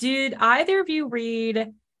 did either of you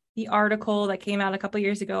read the article that came out a couple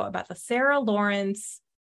years ago about the Sarah Lawrence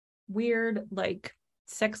weird like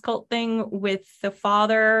sex cult thing with the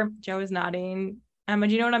father? Joe is nodding. Emma,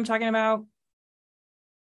 do you know what I'm talking about?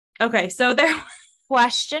 Okay, so there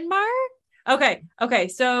question mark. Okay.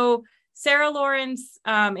 So Sarah Lawrence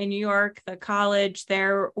in New York, the college,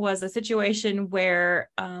 there was a situation where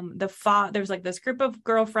there was like this group of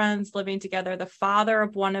girlfriends living together. The father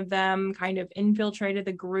of one of them kind of infiltrated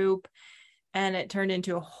the group, and it turned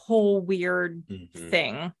into a whole weird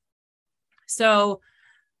thing. So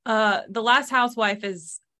The Last Housewife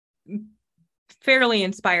is fairly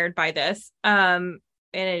inspired by this. And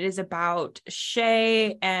it is about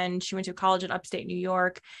Shay, and she went to college in upstate New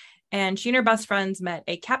York. And she and her best friends met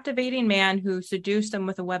a captivating man who seduced them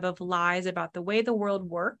with a web of lies about the way the world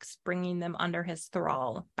works, bringing them under his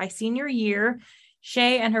thrall. By senior year,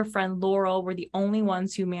 Shay and her friend Laurel were the only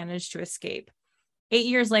ones who managed to escape. 8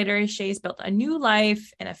 years later, Shay's built a new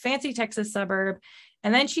life in a fancy Texas suburb,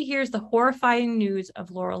 and then she hears the horrifying news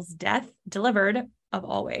of Laurel's death, delivered, of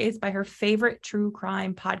always, by her favorite true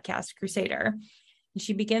crime podcast, Crusader. And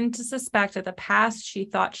she begins to suspect that the past she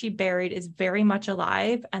thought she buried is very much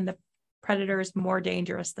alive and the predators more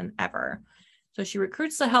dangerous than ever. So she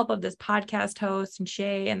recruits the help of this podcast host, and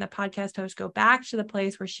Shay and the podcast host go back to the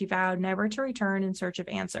place where she vowed never to return in search of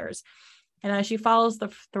answers. And as she follows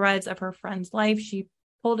the threads of her friend's life, she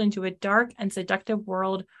pulled into a dark and seductive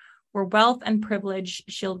world where wealth and privilege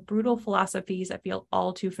shield brutal philosophies that feel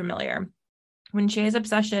all too familiar. When Shay's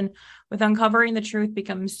obsession with uncovering the truth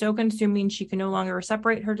becomes so consuming, she can no longer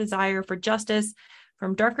separate her desire for justice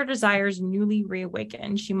from darker desires newly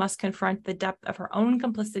reawakened. She must confront the depth of her own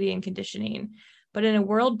complicity and conditioning. But in a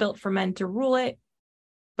world built for men to rule it,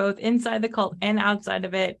 both inside the cult and outside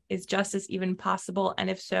of it, is justice even possible? And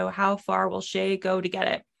if so, how far will Shay go to get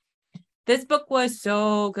it? This book was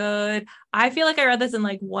so good. I feel like I read this in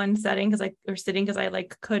like one setting because I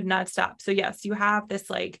like could not stop. So yes, you have this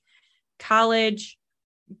like college,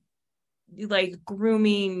 like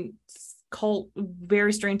grooming cult,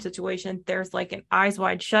 very strange situation. There's like an Eyes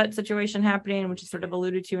Wide Shut situation happening, which is sort of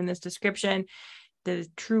alluded to in this description. The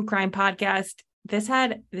true crime podcast. This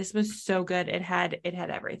was so good. It had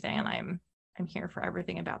everything, and I'm here for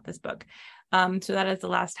everything about this book. So that is The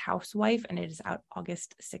Last Housewife, and it is out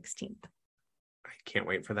August 16th. I can't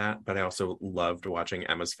wait for that. But I also loved watching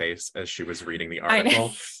Emma's face as she was reading the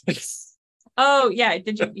article. Oh yeah,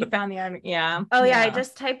 you found the yeah. Oh yeah, I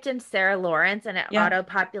just typed in Sarah Lawrence and it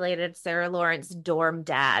auto-populated Sarah Lawrence dorm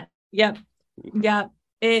dad. Yep.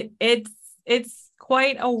 It's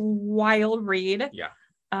quite a wild read. Yeah.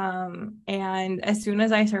 And as soon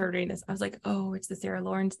as I started reading this, I was like, oh, it's the Sarah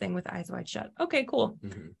Lawrence thing with Eyes Wide Shut. Okay, cool.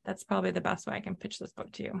 Mm-hmm. That's probably the best way I can pitch this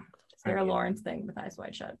book to you. Sarah Lawrence thing with Eyes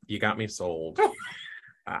Wide Shut. You got me sold.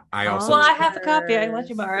 I have a copy. I can let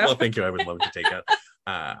you borrow. Well, thank you. I would love to take it.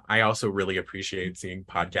 I also really appreciate seeing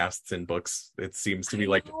podcasts and books. It seems to be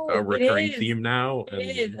like a recurring theme now.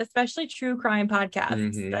 It is, especially true crime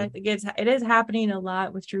podcasts. Mm-hmm. I think it is happening a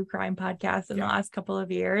lot with true crime podcasts in the last couple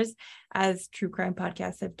of years as true crime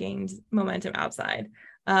podcasts have gained momentum outside.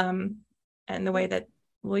 And the way that,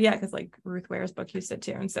 because like Ruth Ware's book used it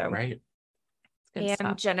too. And so, right. And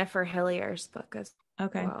stuff. Jennifer Hillier's book is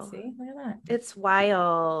okay. Well. See, look at that. It's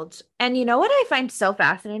wild. And you know what I find so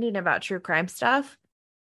fascinating about true crime stuff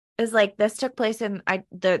is like this took place in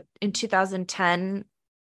 2010,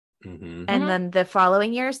 mm-hmm. and then the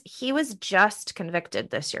following years. He was just convicted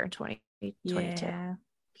this year in 2022. Yeah.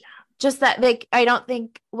 Just that, like, I don't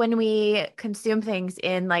think when we consume things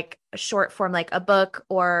in like a short form, like a book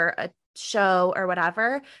or a show or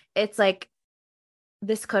whatever, it's like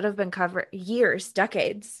this could have been covered years,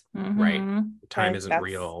 decades. Mm-hmm. Right. Time isn't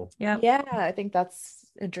real. Yeah. I think that's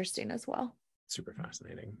interesting as well. Super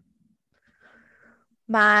fascinating.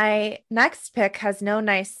 My next pick has no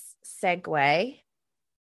nice segue.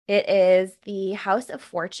 It is The House of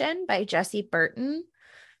Fortune by Jessie Burton.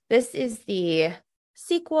 This is the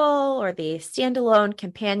sequel or the standalone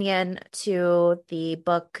companion to the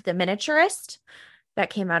book The Miniaturist that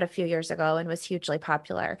came out a few years ago and was hugely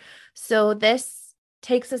popular. So this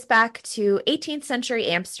takes us back to 18th century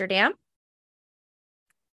Amsterdam,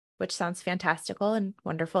 which sounds fantastical and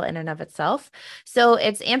wonderful in and of itself. So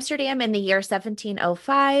it's Amsterdam in the year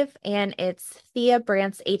 1705, and it's Thea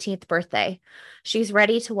Brandt's 18th birthday. She's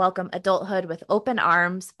ready to welcome adulthood with open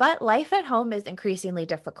arms, but life at home is increasingly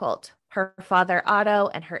difficult. Her father, Otto,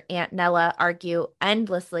 and her aunt, Nella, argue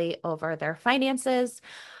endlessly over their finances,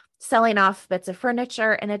 selling off bits of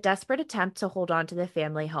furniture in a desperate attempt to hold on to the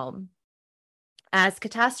family home. As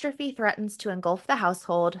catastrophe threatens to engulf the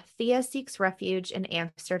household, Thea seeks refuge in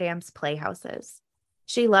Amsterdam's playhouses.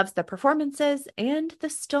 She loves the performances, and the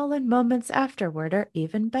stolen moments afterward are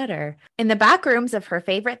even better. In the back rooms of her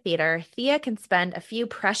favorite theater, Thea can spend a few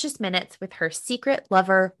precious minutes with her secret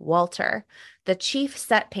lover, Walter, the chief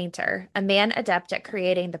set painter, a man adept at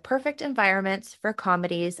creating the perfect environments for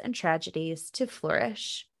comedies and tragedies to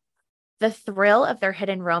flourish. The thrill of their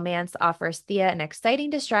hidden romance offers Thea an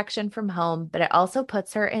exciting distraction from home, but it also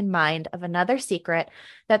puts her in mind of another secret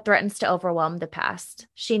that threatens to overwhelm the past.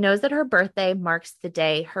 She knows that her birthday marks the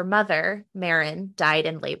day her mother, Marin, died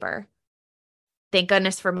in labor. Thank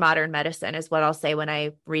goodness for modern medicine is what I'll say when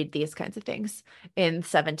I read these kinds of things in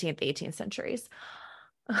 17th, 18th centuries.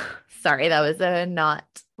 Sorry, that was a not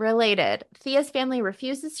Related, Thea's family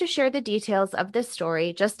refuses to share the details of this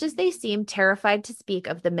story, just as they seem terrified to speak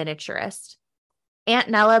of the miniaturist. Aunt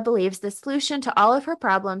Nella believes the solution to all of her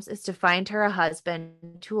problems is to find her a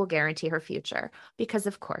husband who will guarantee her future, because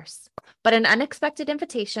of course. But an unexpected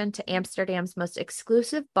invitation to Amsterdam's most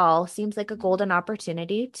exclusive ball seems like a golden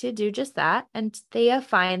opportunity to do just that, and Thea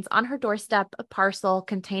finds on her doorstep a parcel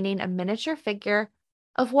containing a miniature figure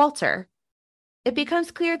of Walter. It becomes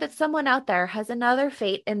clear that someone out there has another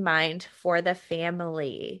fate in mind for the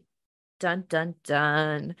family. Dun, dun,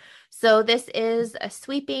 dun. So this is a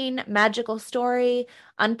sweeping, magical story,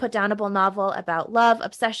 unputdownable novel about love,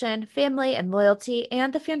 obsession, family, and loyalty,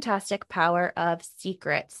 and the fantastic power of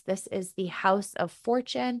secrets. This is The House of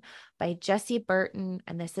Fortune by Jessie Burton,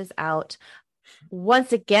 and this is out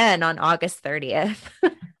once again on August 30th.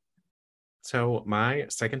 So my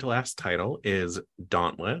second to last title is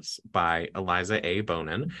Dauntless by Eliza A.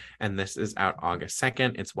 Bonin, and this is out August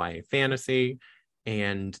 2nd. It's YA fantasy.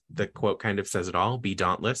 And the quote kind of says it all: be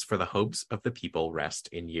dauntless, for the hopes of the people rest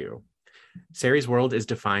in you. Ceri's world is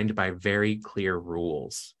defined by very clear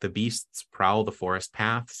rules. The beasts prowl the forest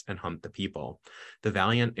paths and hunt the people. The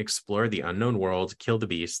valiant explore the unknown world, kill the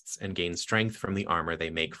beasts, and gain strength from the armor they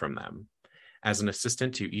make from them. As an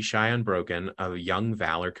assistant to Ishai Unbroken, a young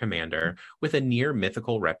valor commander with a near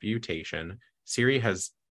mythical reputation, Ceri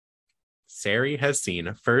has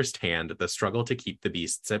seen firsthand the struggle to keep the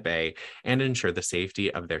beasts at bay and ensure the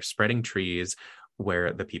safety of their spreading trees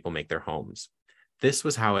where the people make their homes. This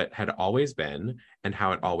was how it had always been and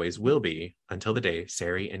how it always will be until the day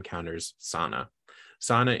Ceri encounters Sana.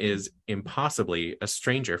 Sana is impossibly a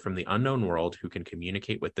stranger from the unknown world who can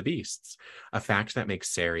communicate with the beasts, a fact that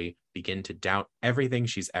makes Ceri begin to doubt everything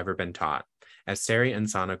she's ever been taught. As Ceri and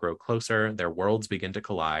Sana grow closer, their worlds begin to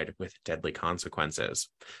collide with deadly consequences.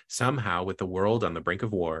 Somehow, with the world on the brink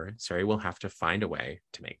of war, Ceri will have to find a way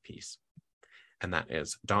to make peace. And that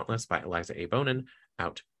is Dauntless by Eliza A. Bonin,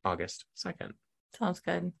 out August 2nd. Sounds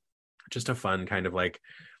good. Just a fun kind of like,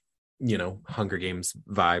 Hunger Games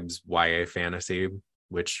vibes, YA fantasy,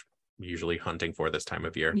 which usually hunting for this time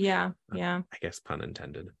of year. Yeah. I guess pun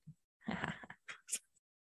intended.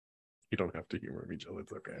 You don't have to humor me, Jill.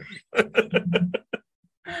 It's okay.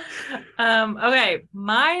 Okay,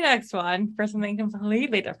 my next one for something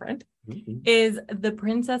completely different is The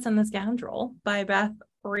Princess and the Scoundrel by Beth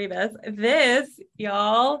Revis. This,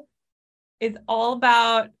 y'all, is all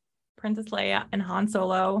about Princess Leia and Han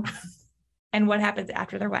Solo and what happens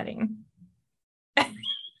after their wedding.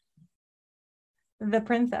 The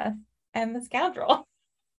Princess and the Scoundrel.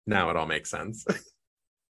 Now it all makes sense.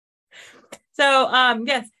 So,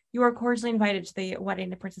 yes, you are cordially invited to the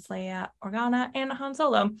wedding of Princess Leia Organa and Han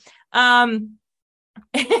Solo. And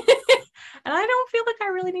I don't feel like I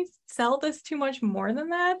really need to sell this too much more than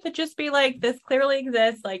that, but just be like, this clearly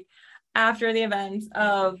exists like after the events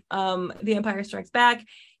of The Empire Strikes Back.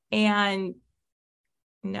 And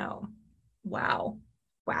no, wow.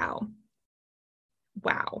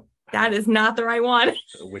 That is not the right one.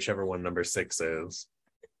 Whichever one number 6 is.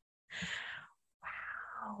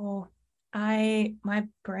 Wow. My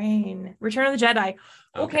brain. Return of the Jedi.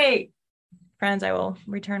 Okay. Friends, I will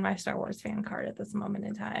return my Star Wars fan card at this moment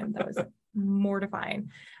in time. That was mortifying.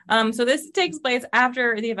 So this takes place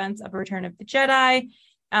after the events of Return of the Jedi,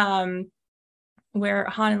 where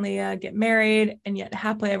Han and Leia get married, and yet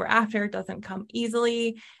happily ever after doesn't come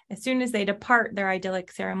easily. As soon as they depart their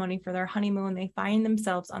idyllic ceremony for their honeymoon, they find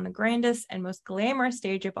themselves on the grandest and most glamorous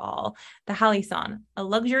stage of all, the Halisan, a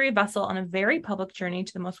luxury vessel on a very public journey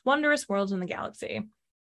to the most wondrous worlds in the galaxy.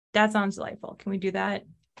 That sounds delightful. Can we do that?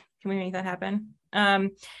 Can we make that happen?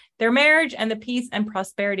 Their marriage and the peace and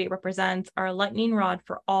prosperity it represents are a lightning rod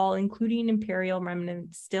for all, including Imperial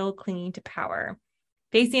remnants still clinging to power.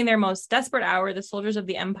 Facing their most desperate hour, the soldiers of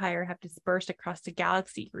the Empire have dispersed across the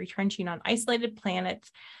galaxy, retrenching on isolated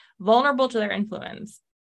planets, vulnerable to their influence.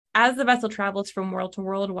 As the vessel travels from world to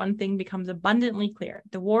world, one thing becomes abundantly clear.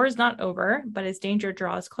 The war is not over, but as danger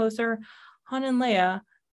draws closer, Han and Leia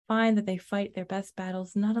find that they fight their best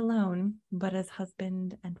battles not alone, but as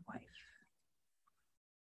husband and wife.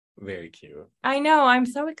 Very cute. I know. I'm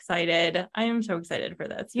so excited. I am so excited for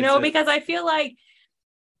this, because I feel like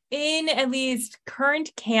in at least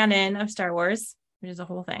current canon of Star Wars, which is a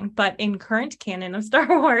whole thing, but in current canon of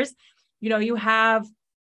Star Wars, you have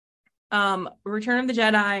Return of the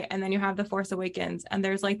Jedi, and then you have The Force Awakens, and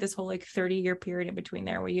there's like this whole 30-year period in between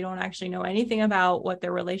there where you don't actually know anything about what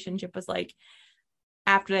their relationship was like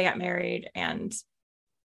after they got married and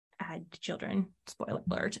had children, spoiler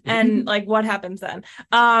alert, and what happens then.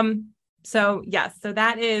 So yes, so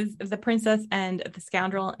that is The Princess and the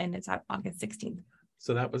Scoundrel, and it's out August 16th.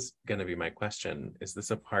 So that was going to be my question. Is this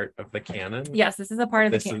a part of the canon? Yes, this is a part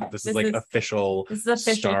of the This canon. is like official. This is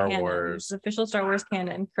official Star canon. Wars. This is official Star Wars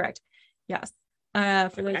canon. Correct. Yes. For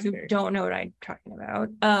those who don't know what I'm talking about,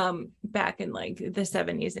 back in like the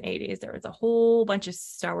 70s and 80s, there was a whole bunch of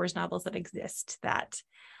Star Wars novels that exist that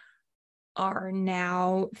are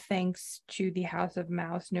now, thanks to the House of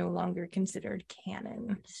Mouse, no longer considered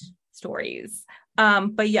canon stories.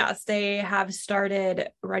 But yes, they have started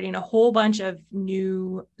writing a whole bunch of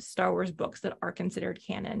new Star Wars books that are considered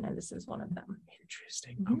canon, and this is one of them.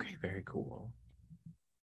 Interesting. Mm-hmm. Okay, very cool.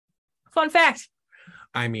 Fun fact.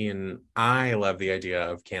 I mean, I love the idea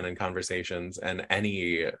of canon conversations, and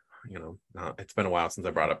any, it's been a while since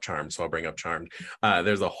I brought up Charmed, so I'll bring up Charmed.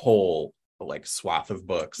 There's a whole like swath of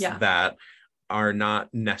books that are not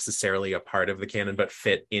necessarily a part of the canon, but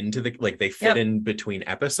fit into they fit in between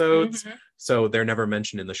episodes. Mm-hmm. So they're never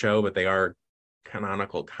mentioned in the show, but they are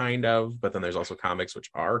canonical kind of. But then there's also comics which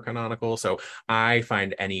are canonical. So I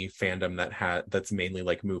find any fandom that's mainly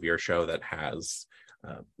like movie or show that has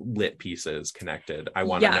lit pieces connected. I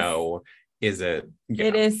want to know, is it?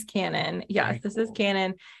 It is canon. Yes, this is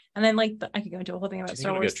canon. And then I could go into a whole thing about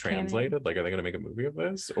Star Wars. Get translated? Canon. Like, are they going to make a movie of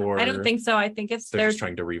this? Or I don't think so. I think they're just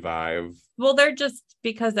trying to revive. Well, they're just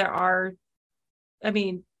because they're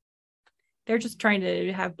just trying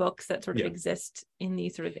to have books that sort of exist in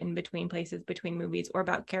these sort of in between places between movies, or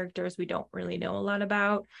about characters we don't really know a lot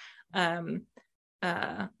about. And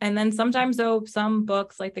then sometimes though, some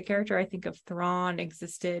books like the character I think of Thrawn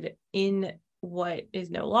existed in what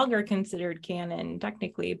is no longer considered canon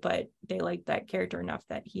technically, but they like that character enough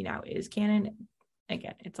that he now is canon.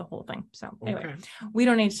 Again, it's a whole thing. So anyway, we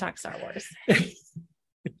don't need to talk Star Wars.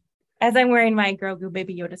 As I'm wearing my Grogu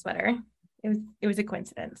Baby Yoda sweater, it was a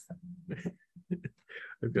coincidence.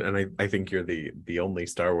 And I think you're the only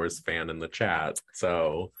Star Wars fan in the chat,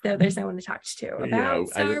 so there's no one to talk to about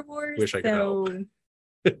Star Wars. Wish I could help.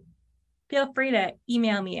 Feel free to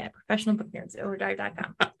email me at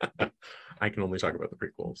professionalbooknerds@overdrive.com. I can only talk about the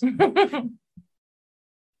prequels.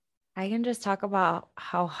 I can just talk about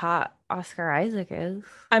how hot Oscar Isaac is.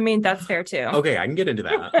 I mean, that's fair too. Okay, I can get into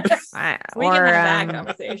that. We can have that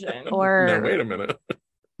conversation. Or no, wait a minute.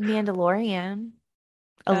 Mandalorian.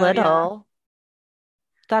 A little. Yeah.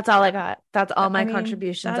 That's all I got. That's all my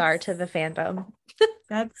contributions are to the fandom.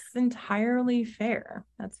 That's entirely fair.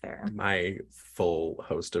 That's fair. My full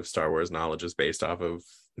host of Star Wars knowledge is based off of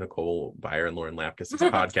Nicole Byer and Lauren Lapkus'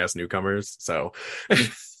 podcast Newcomers. So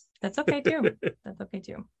that's okay too. That's okay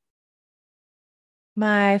too.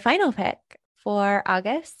 My final pick for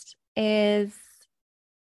August is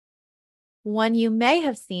one you may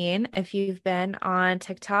have seen if you've been on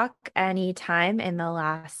TikTok any time in the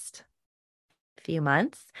last few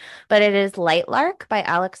months, but it is Lightlark by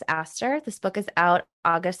Alex Aster. This book is out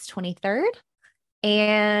August 23rd,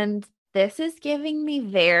 and this is giving me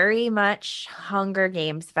very much Hunger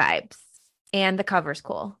Games vibes, and the cover's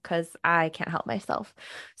cool because I can't help myself.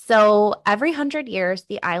 So every 100 years,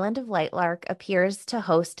 the island of Lightlark appears to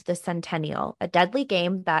host the Centennial, a deadly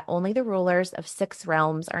game that only the rulers of 6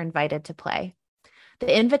 realms are invited to play.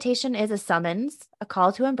 The invitation is a summons, a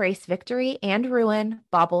call to embrace victory and ruin,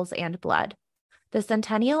 baubles and blood. The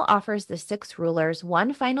Centennial offers the 6 rulers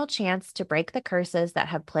one final chance to break the curses that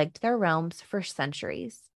have plagued their realms for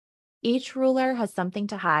centuries. Each ruler has something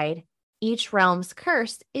to hide. Each realm's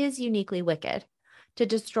curse is uniquely wicked. To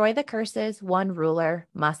destroy the curses, one ruler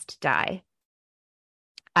must die.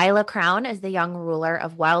 Isla Crown is the young ruler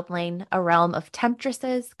of Wildlane, a realm of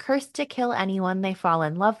temptresses cursed to kill anyone they fall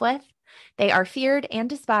in love with. They are feared and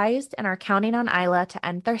despised and are counting on Isla to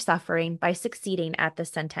end their suffering by succeeding at the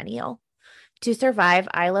Centennial. To survive,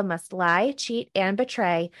 Isla must lie, cheat, and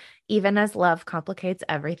betray, even as love complicates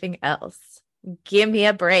everything else. Give me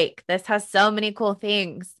a break. This has so many cool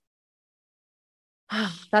things.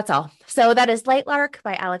 That's all. So that is Lightlark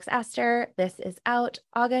by Alex Aster. This is out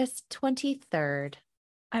August 23rd.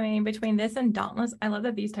 I mean, between this and Dauntless, I love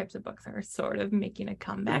that these types of books are sort of making a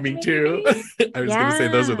comeback. Me too. I was going to say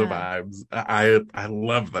those are the vibes. I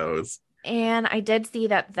love those. And I did see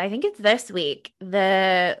that, I think it's this week,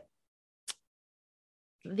 the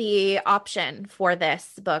option for this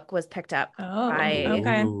book was picked up by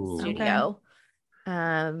studio.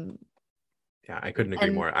 Yeah, I couldn't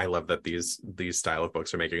agree more. I love that these style of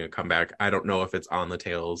books are making a comeback. I don't know if it's on the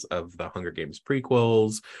tails of the Hunger Games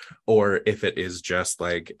prequels or if it is just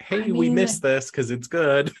like, hey, we missed this because it's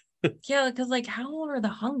good. Yeah, because like how old are the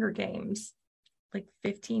Hunger Games? Like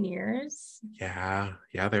 15 years? Yeah,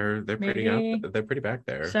 they're pretty up. They're pretty back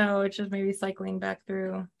there. So it's just maybe cycling back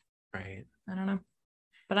through. Right. I don't know.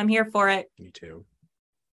 But I'm here for it. Me too.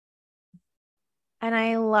 And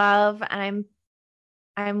I'm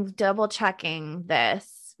I'm double checking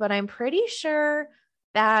this, but I'm pretty sure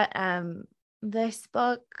that this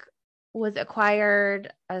book was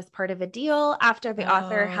acquired as part of a deal after the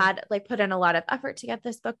author had like put in a lot of effort to get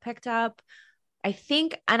this book picked up. I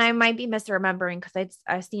think, and I might be misremembering because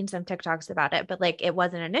I've seen some TikToks about it, but like it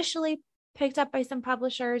wasn't initially picked up by some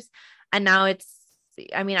publishers, and now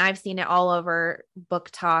I've seen it all over Book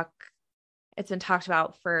Talk. It's been talked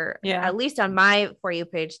about for at least on my For You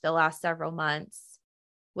page the last several months,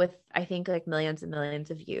 with I think like millions and millions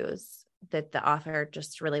of views, that the author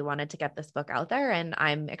just really wanted to get this book out there, and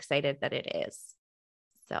I'm excited that it is.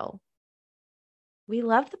 So we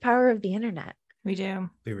love the power of the internet. We do.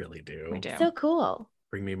 We really do. We do. So cool.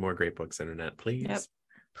 Bring me more great books, internet, please. Yep.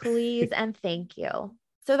 Please and thank you.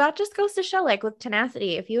 So that just goes to show, like with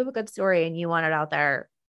tenacity, if you have a good story and you want it out there,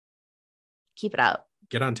 keep it up.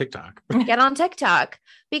 Get on TikTok. Get on TikTok.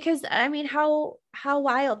 Because I mean, how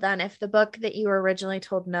wild then if the book that you were originally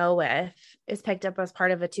told no with is picked up as part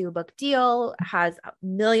of a 2-book deal, has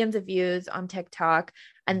millions of views on TikTok,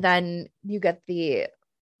 and then you get the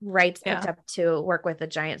rights picked up to work with a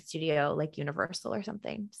giant studio like Universal or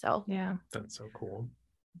something. So yeah, that's so cool.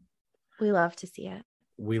 We love to see it.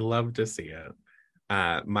 We love to see it.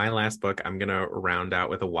 My last book, I'm going to round out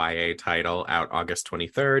with a YA title, out August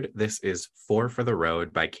 23rd. This is For the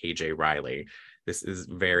Road by KJ Riley. This is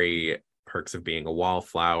very Perks of Being a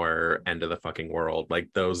Wallflower, End of the Fucking World. Like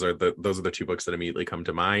those are the 2 books that immediately come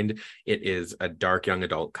to mind. It is a dark young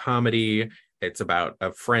adult comedy. It's about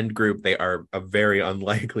a friend group. They are a very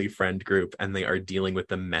unlikely friend group, and they are dealing with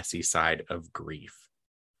the messy side of grief.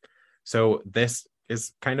 So this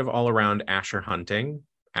is kind of all around Asher hunting.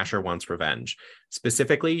 Asher wants revenge.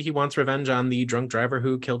 Specifically, he wants revenge on the drunk driver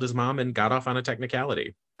who killed his mom and got off on a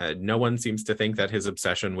technicality. No one seems to think that his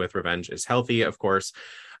obsession with revenge is healthy, of course,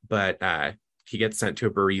 but he gets sent to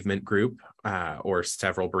a bereavement group or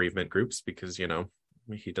several bereavement groups because, you know,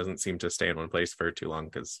 he doesn't seem to stay in one place for too long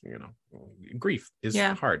because, you know, grief is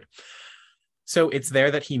hard. So it's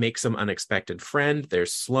there that he makes some unexpected friend.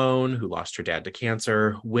 There's Sloane, who lost her dad to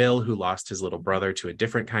cancer, Will, who lost his little brother to a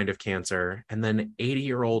different kind of cancer, and then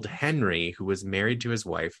 80-year-old Henry, who was married to his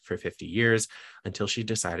wife for 50 years until she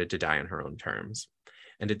decided to die on her own terms.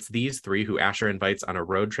 And it's these 3 who Asher invites on a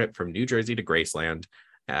road trip from New Jersey to Graceland,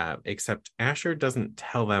 except Asher doesn't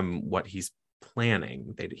tell them what he's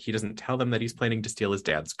planning. He doesn't tell them that he's planning to steal his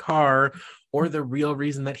dad's car or the real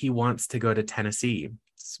reason that he wants to go to Tennessee.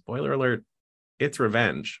 Spoiler alert, it's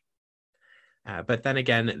revenge. But then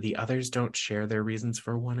again, the others don't share their reasons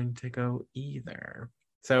for wanting to go either.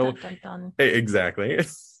 So dun, dun, dun. Exactly.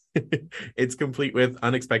 It's complete with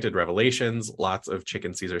unexpected revelations, lots of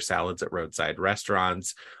chicken Caesar salads at roadside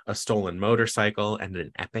restaurants, a stolen motorcycle, and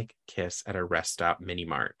an epic kiss at a rest stop mini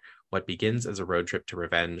mart. What begins as a road trip to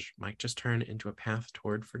revenge might just turn into a path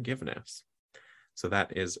toward forgiveness. So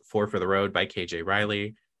that is For the Road by KJ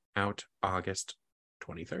Riley, out August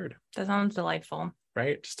 23rd. That sounds delightful.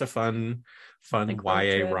 Right? Just a fun like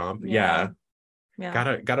YA romp. Yeah.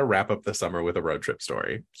 Gotta wrap up the summer with a road trip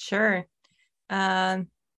story. Sure.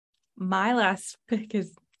 My last pick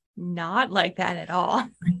is not like that at all.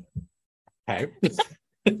 Okay.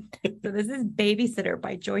 So this is Babysitter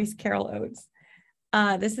by Joyce Carol Oates.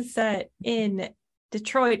 This is set in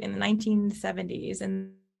Detroit in the 1970s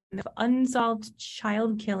and of unsolved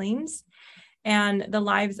child killings, and the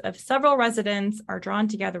lives of several residents are drawn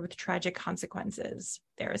together with tragic consequences.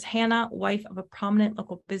 There is Hannah, wife of a prominent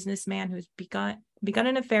local businessman who's begun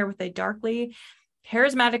an affair with a darkly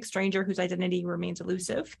charismatic stranger whose identity remains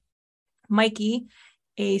elusive. Mikey,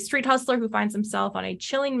 a street hustler who finds himself on a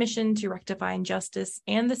chilling mission to rectify injustice,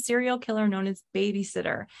 and the serial killer known as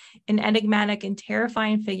Babysitter, an enigmatic and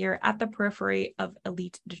terrifying figure at the periphery of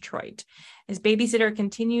elite Detroit. As Babysitter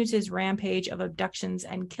continues his rampage of abductions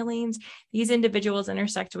and killings, these individuals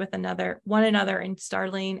intersect with one another in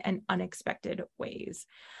startling and unexpected ways.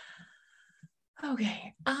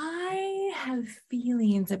 Okay, I have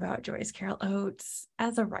feelings about Joyce Carol Oates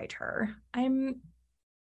as a writer.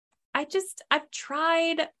 I've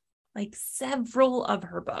tried like several of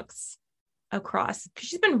her books across, because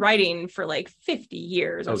she's been writing for like 50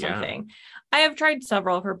 years or something. Yeah. I have tried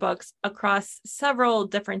several of her books across several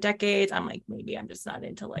different decades. I'm like, maybe I'm just not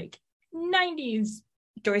into like 90s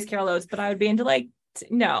Joyce Carol Oates, but I would be into like,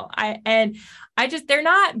 no, they're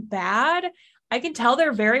not bad. I can tell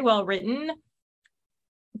they're very well written.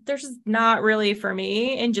 They're just not really for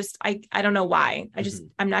me. And just, I don't know why.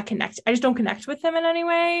 I'm not connected. I just don't connect with them in any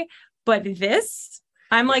way. But this,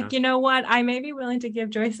 I'm like, you know what? I may be willing to give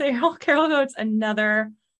Joyce Carol Oates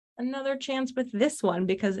another chance with this one,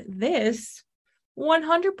 because this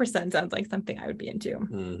 100% sounds like something I would be into.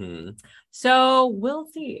 Mm-hmm. So we'll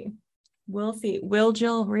see. We'll see. Will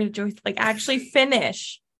Jill read a Joyce, like actually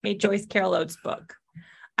finish a Joyce Carol Oates book?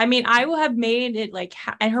 I mean, I will have made it like,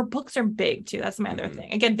 and her books are big too. That's my other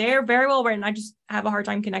thing. Again, they're very well written. I just have a hard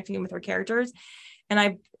time connecting with her characters. And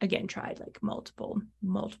I've, again, tried like multiple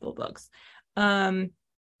books.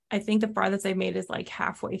 I think the farthest I've made is like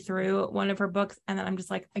halfway through one of her books. And then I'm just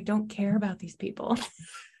like, I don't care about these people.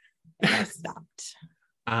 And I stopped.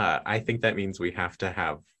 I think that means we have to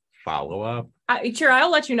have follow-up. Sure,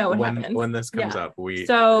 I'll let you know what happens. When this comes up. We need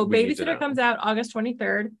Babysitter comes out August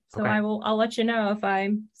 23rd. So Okay. I'll let you know if I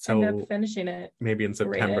end up finishing it. Maybe in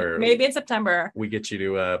September. We get you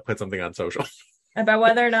to put something on social. About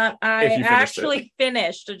whether or not I If you actually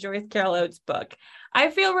finished a Joyce Carol Oates book.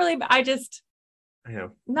 I feel really, I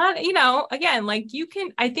know. Not, again, like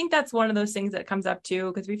I think that's one of those things that comes up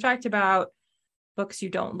too, because we've talked about books you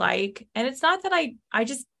don't like. And it's not that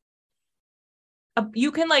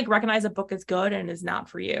you can like recognize a book is good and is not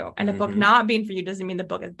for you. And a book not being for you doesn't mean the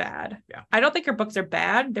book is bad. Yeah. I don't think her books are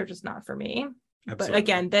bad. They're just not for me. Absolutely. But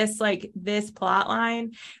again, this plot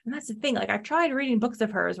line, and that's the thing, like I've tried reading books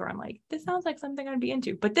of hers where I'm like, this sounds like something I'd be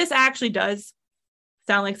into, but this actually does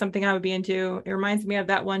sound like something I would be into. It reminds me of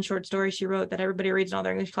that one short story she wrote that everybody reads in all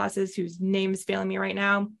their English classes, whose name is failing me right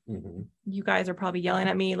now. Mm-hmm. You guys are probably yelling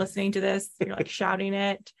at me listening to this. You're like shouting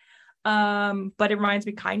it. But it reminds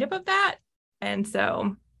me kind of that. And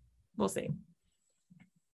so we'll see.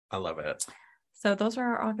 I love it. So those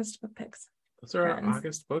are our August book picks.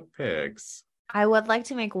 I would like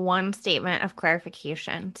to make one statement of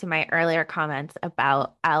clarification to my earlier comments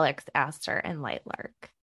about Alex Astor and Lightlark.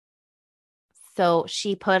 So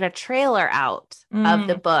she put a trailer out of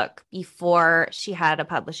the book before she had a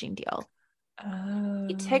publishing deal.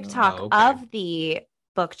 The TikTok of the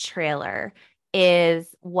book trailer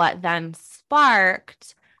is what then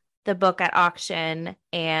sparked the book at auction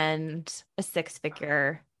and a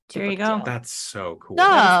 6-figure. There you go. Deal. That's so cool.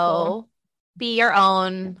 So be your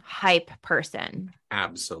own hype person.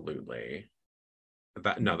 Absolutely.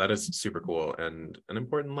 That is super cool and an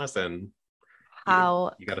important lesson.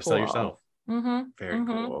 How you got to sell yourself. Mm-hmm. Very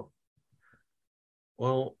cool.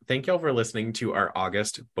 Well, thank y'all for listening to our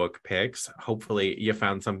August book picks. Hopefully you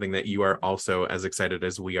found something that you are also as excited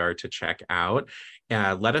as we are to check out.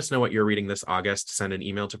 Let us know what you're reading this August. Send an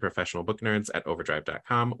email to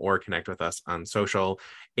professionalbooknerds@overdrive.com or connect with us on social.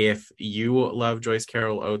 If you love Joyce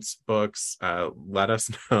Carol Oates books, let us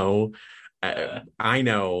know. I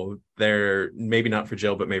know they're maybe not for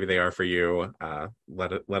Jill, but maybe they are for you.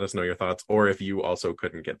 Let us know your thoughts, or if you also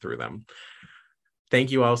couldn't get through them. Thank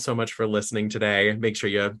you all so much for listening today. Make sure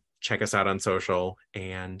you check us out on social.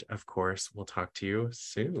 And of course, we'll talk to you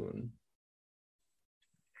soon.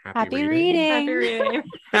 Happy reading. Happy reading.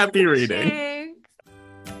 Happy reading.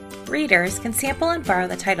 Readers can sample and borrow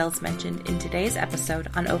the titles mentioned in today's episode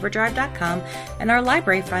on overdrive.com and our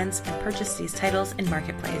library friends and purchase these titles in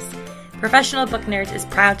Marketplace. Professional Book Nerds is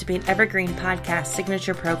proud to be an Evergreen Podcast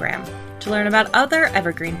signature program. To learn about other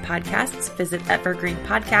Evergreen podcasts, visit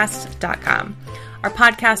evergreenpodcast.com. Our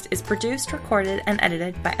podcast is produced, recorded, and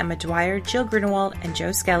edited by Emma Dwyer, Jill Grunewald, and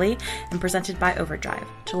Joe Skelly, and presented by Overdrive.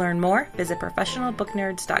 To learn more, visit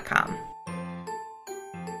professionalbooknerds.com.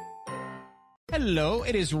 Hello,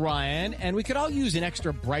 it is Ryan, and we could all use an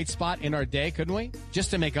extra bright spot in our day, couldn't we? Just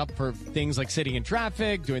to make up for things like sitting in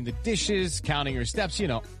traffic, doing the dishes, counting your steps,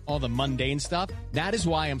 all the mundane stuff. That is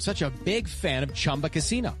why I'm such a big fan of Chumba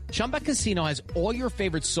Casino. Chumba Casino has all your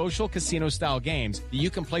favorite social casino-style games that you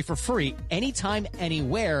can play for free anytime,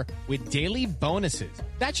 anywhere with daily bonuses.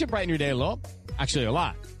 That should brighten your day a little. Actually, a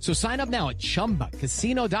lot. So sign up now at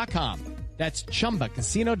ChumbaCasino.com. That's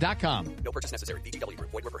ChumbaCasino.com. No purchase necessary. VGW Group.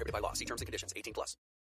 Void where prohibited by law. See terms and conditions. 18+.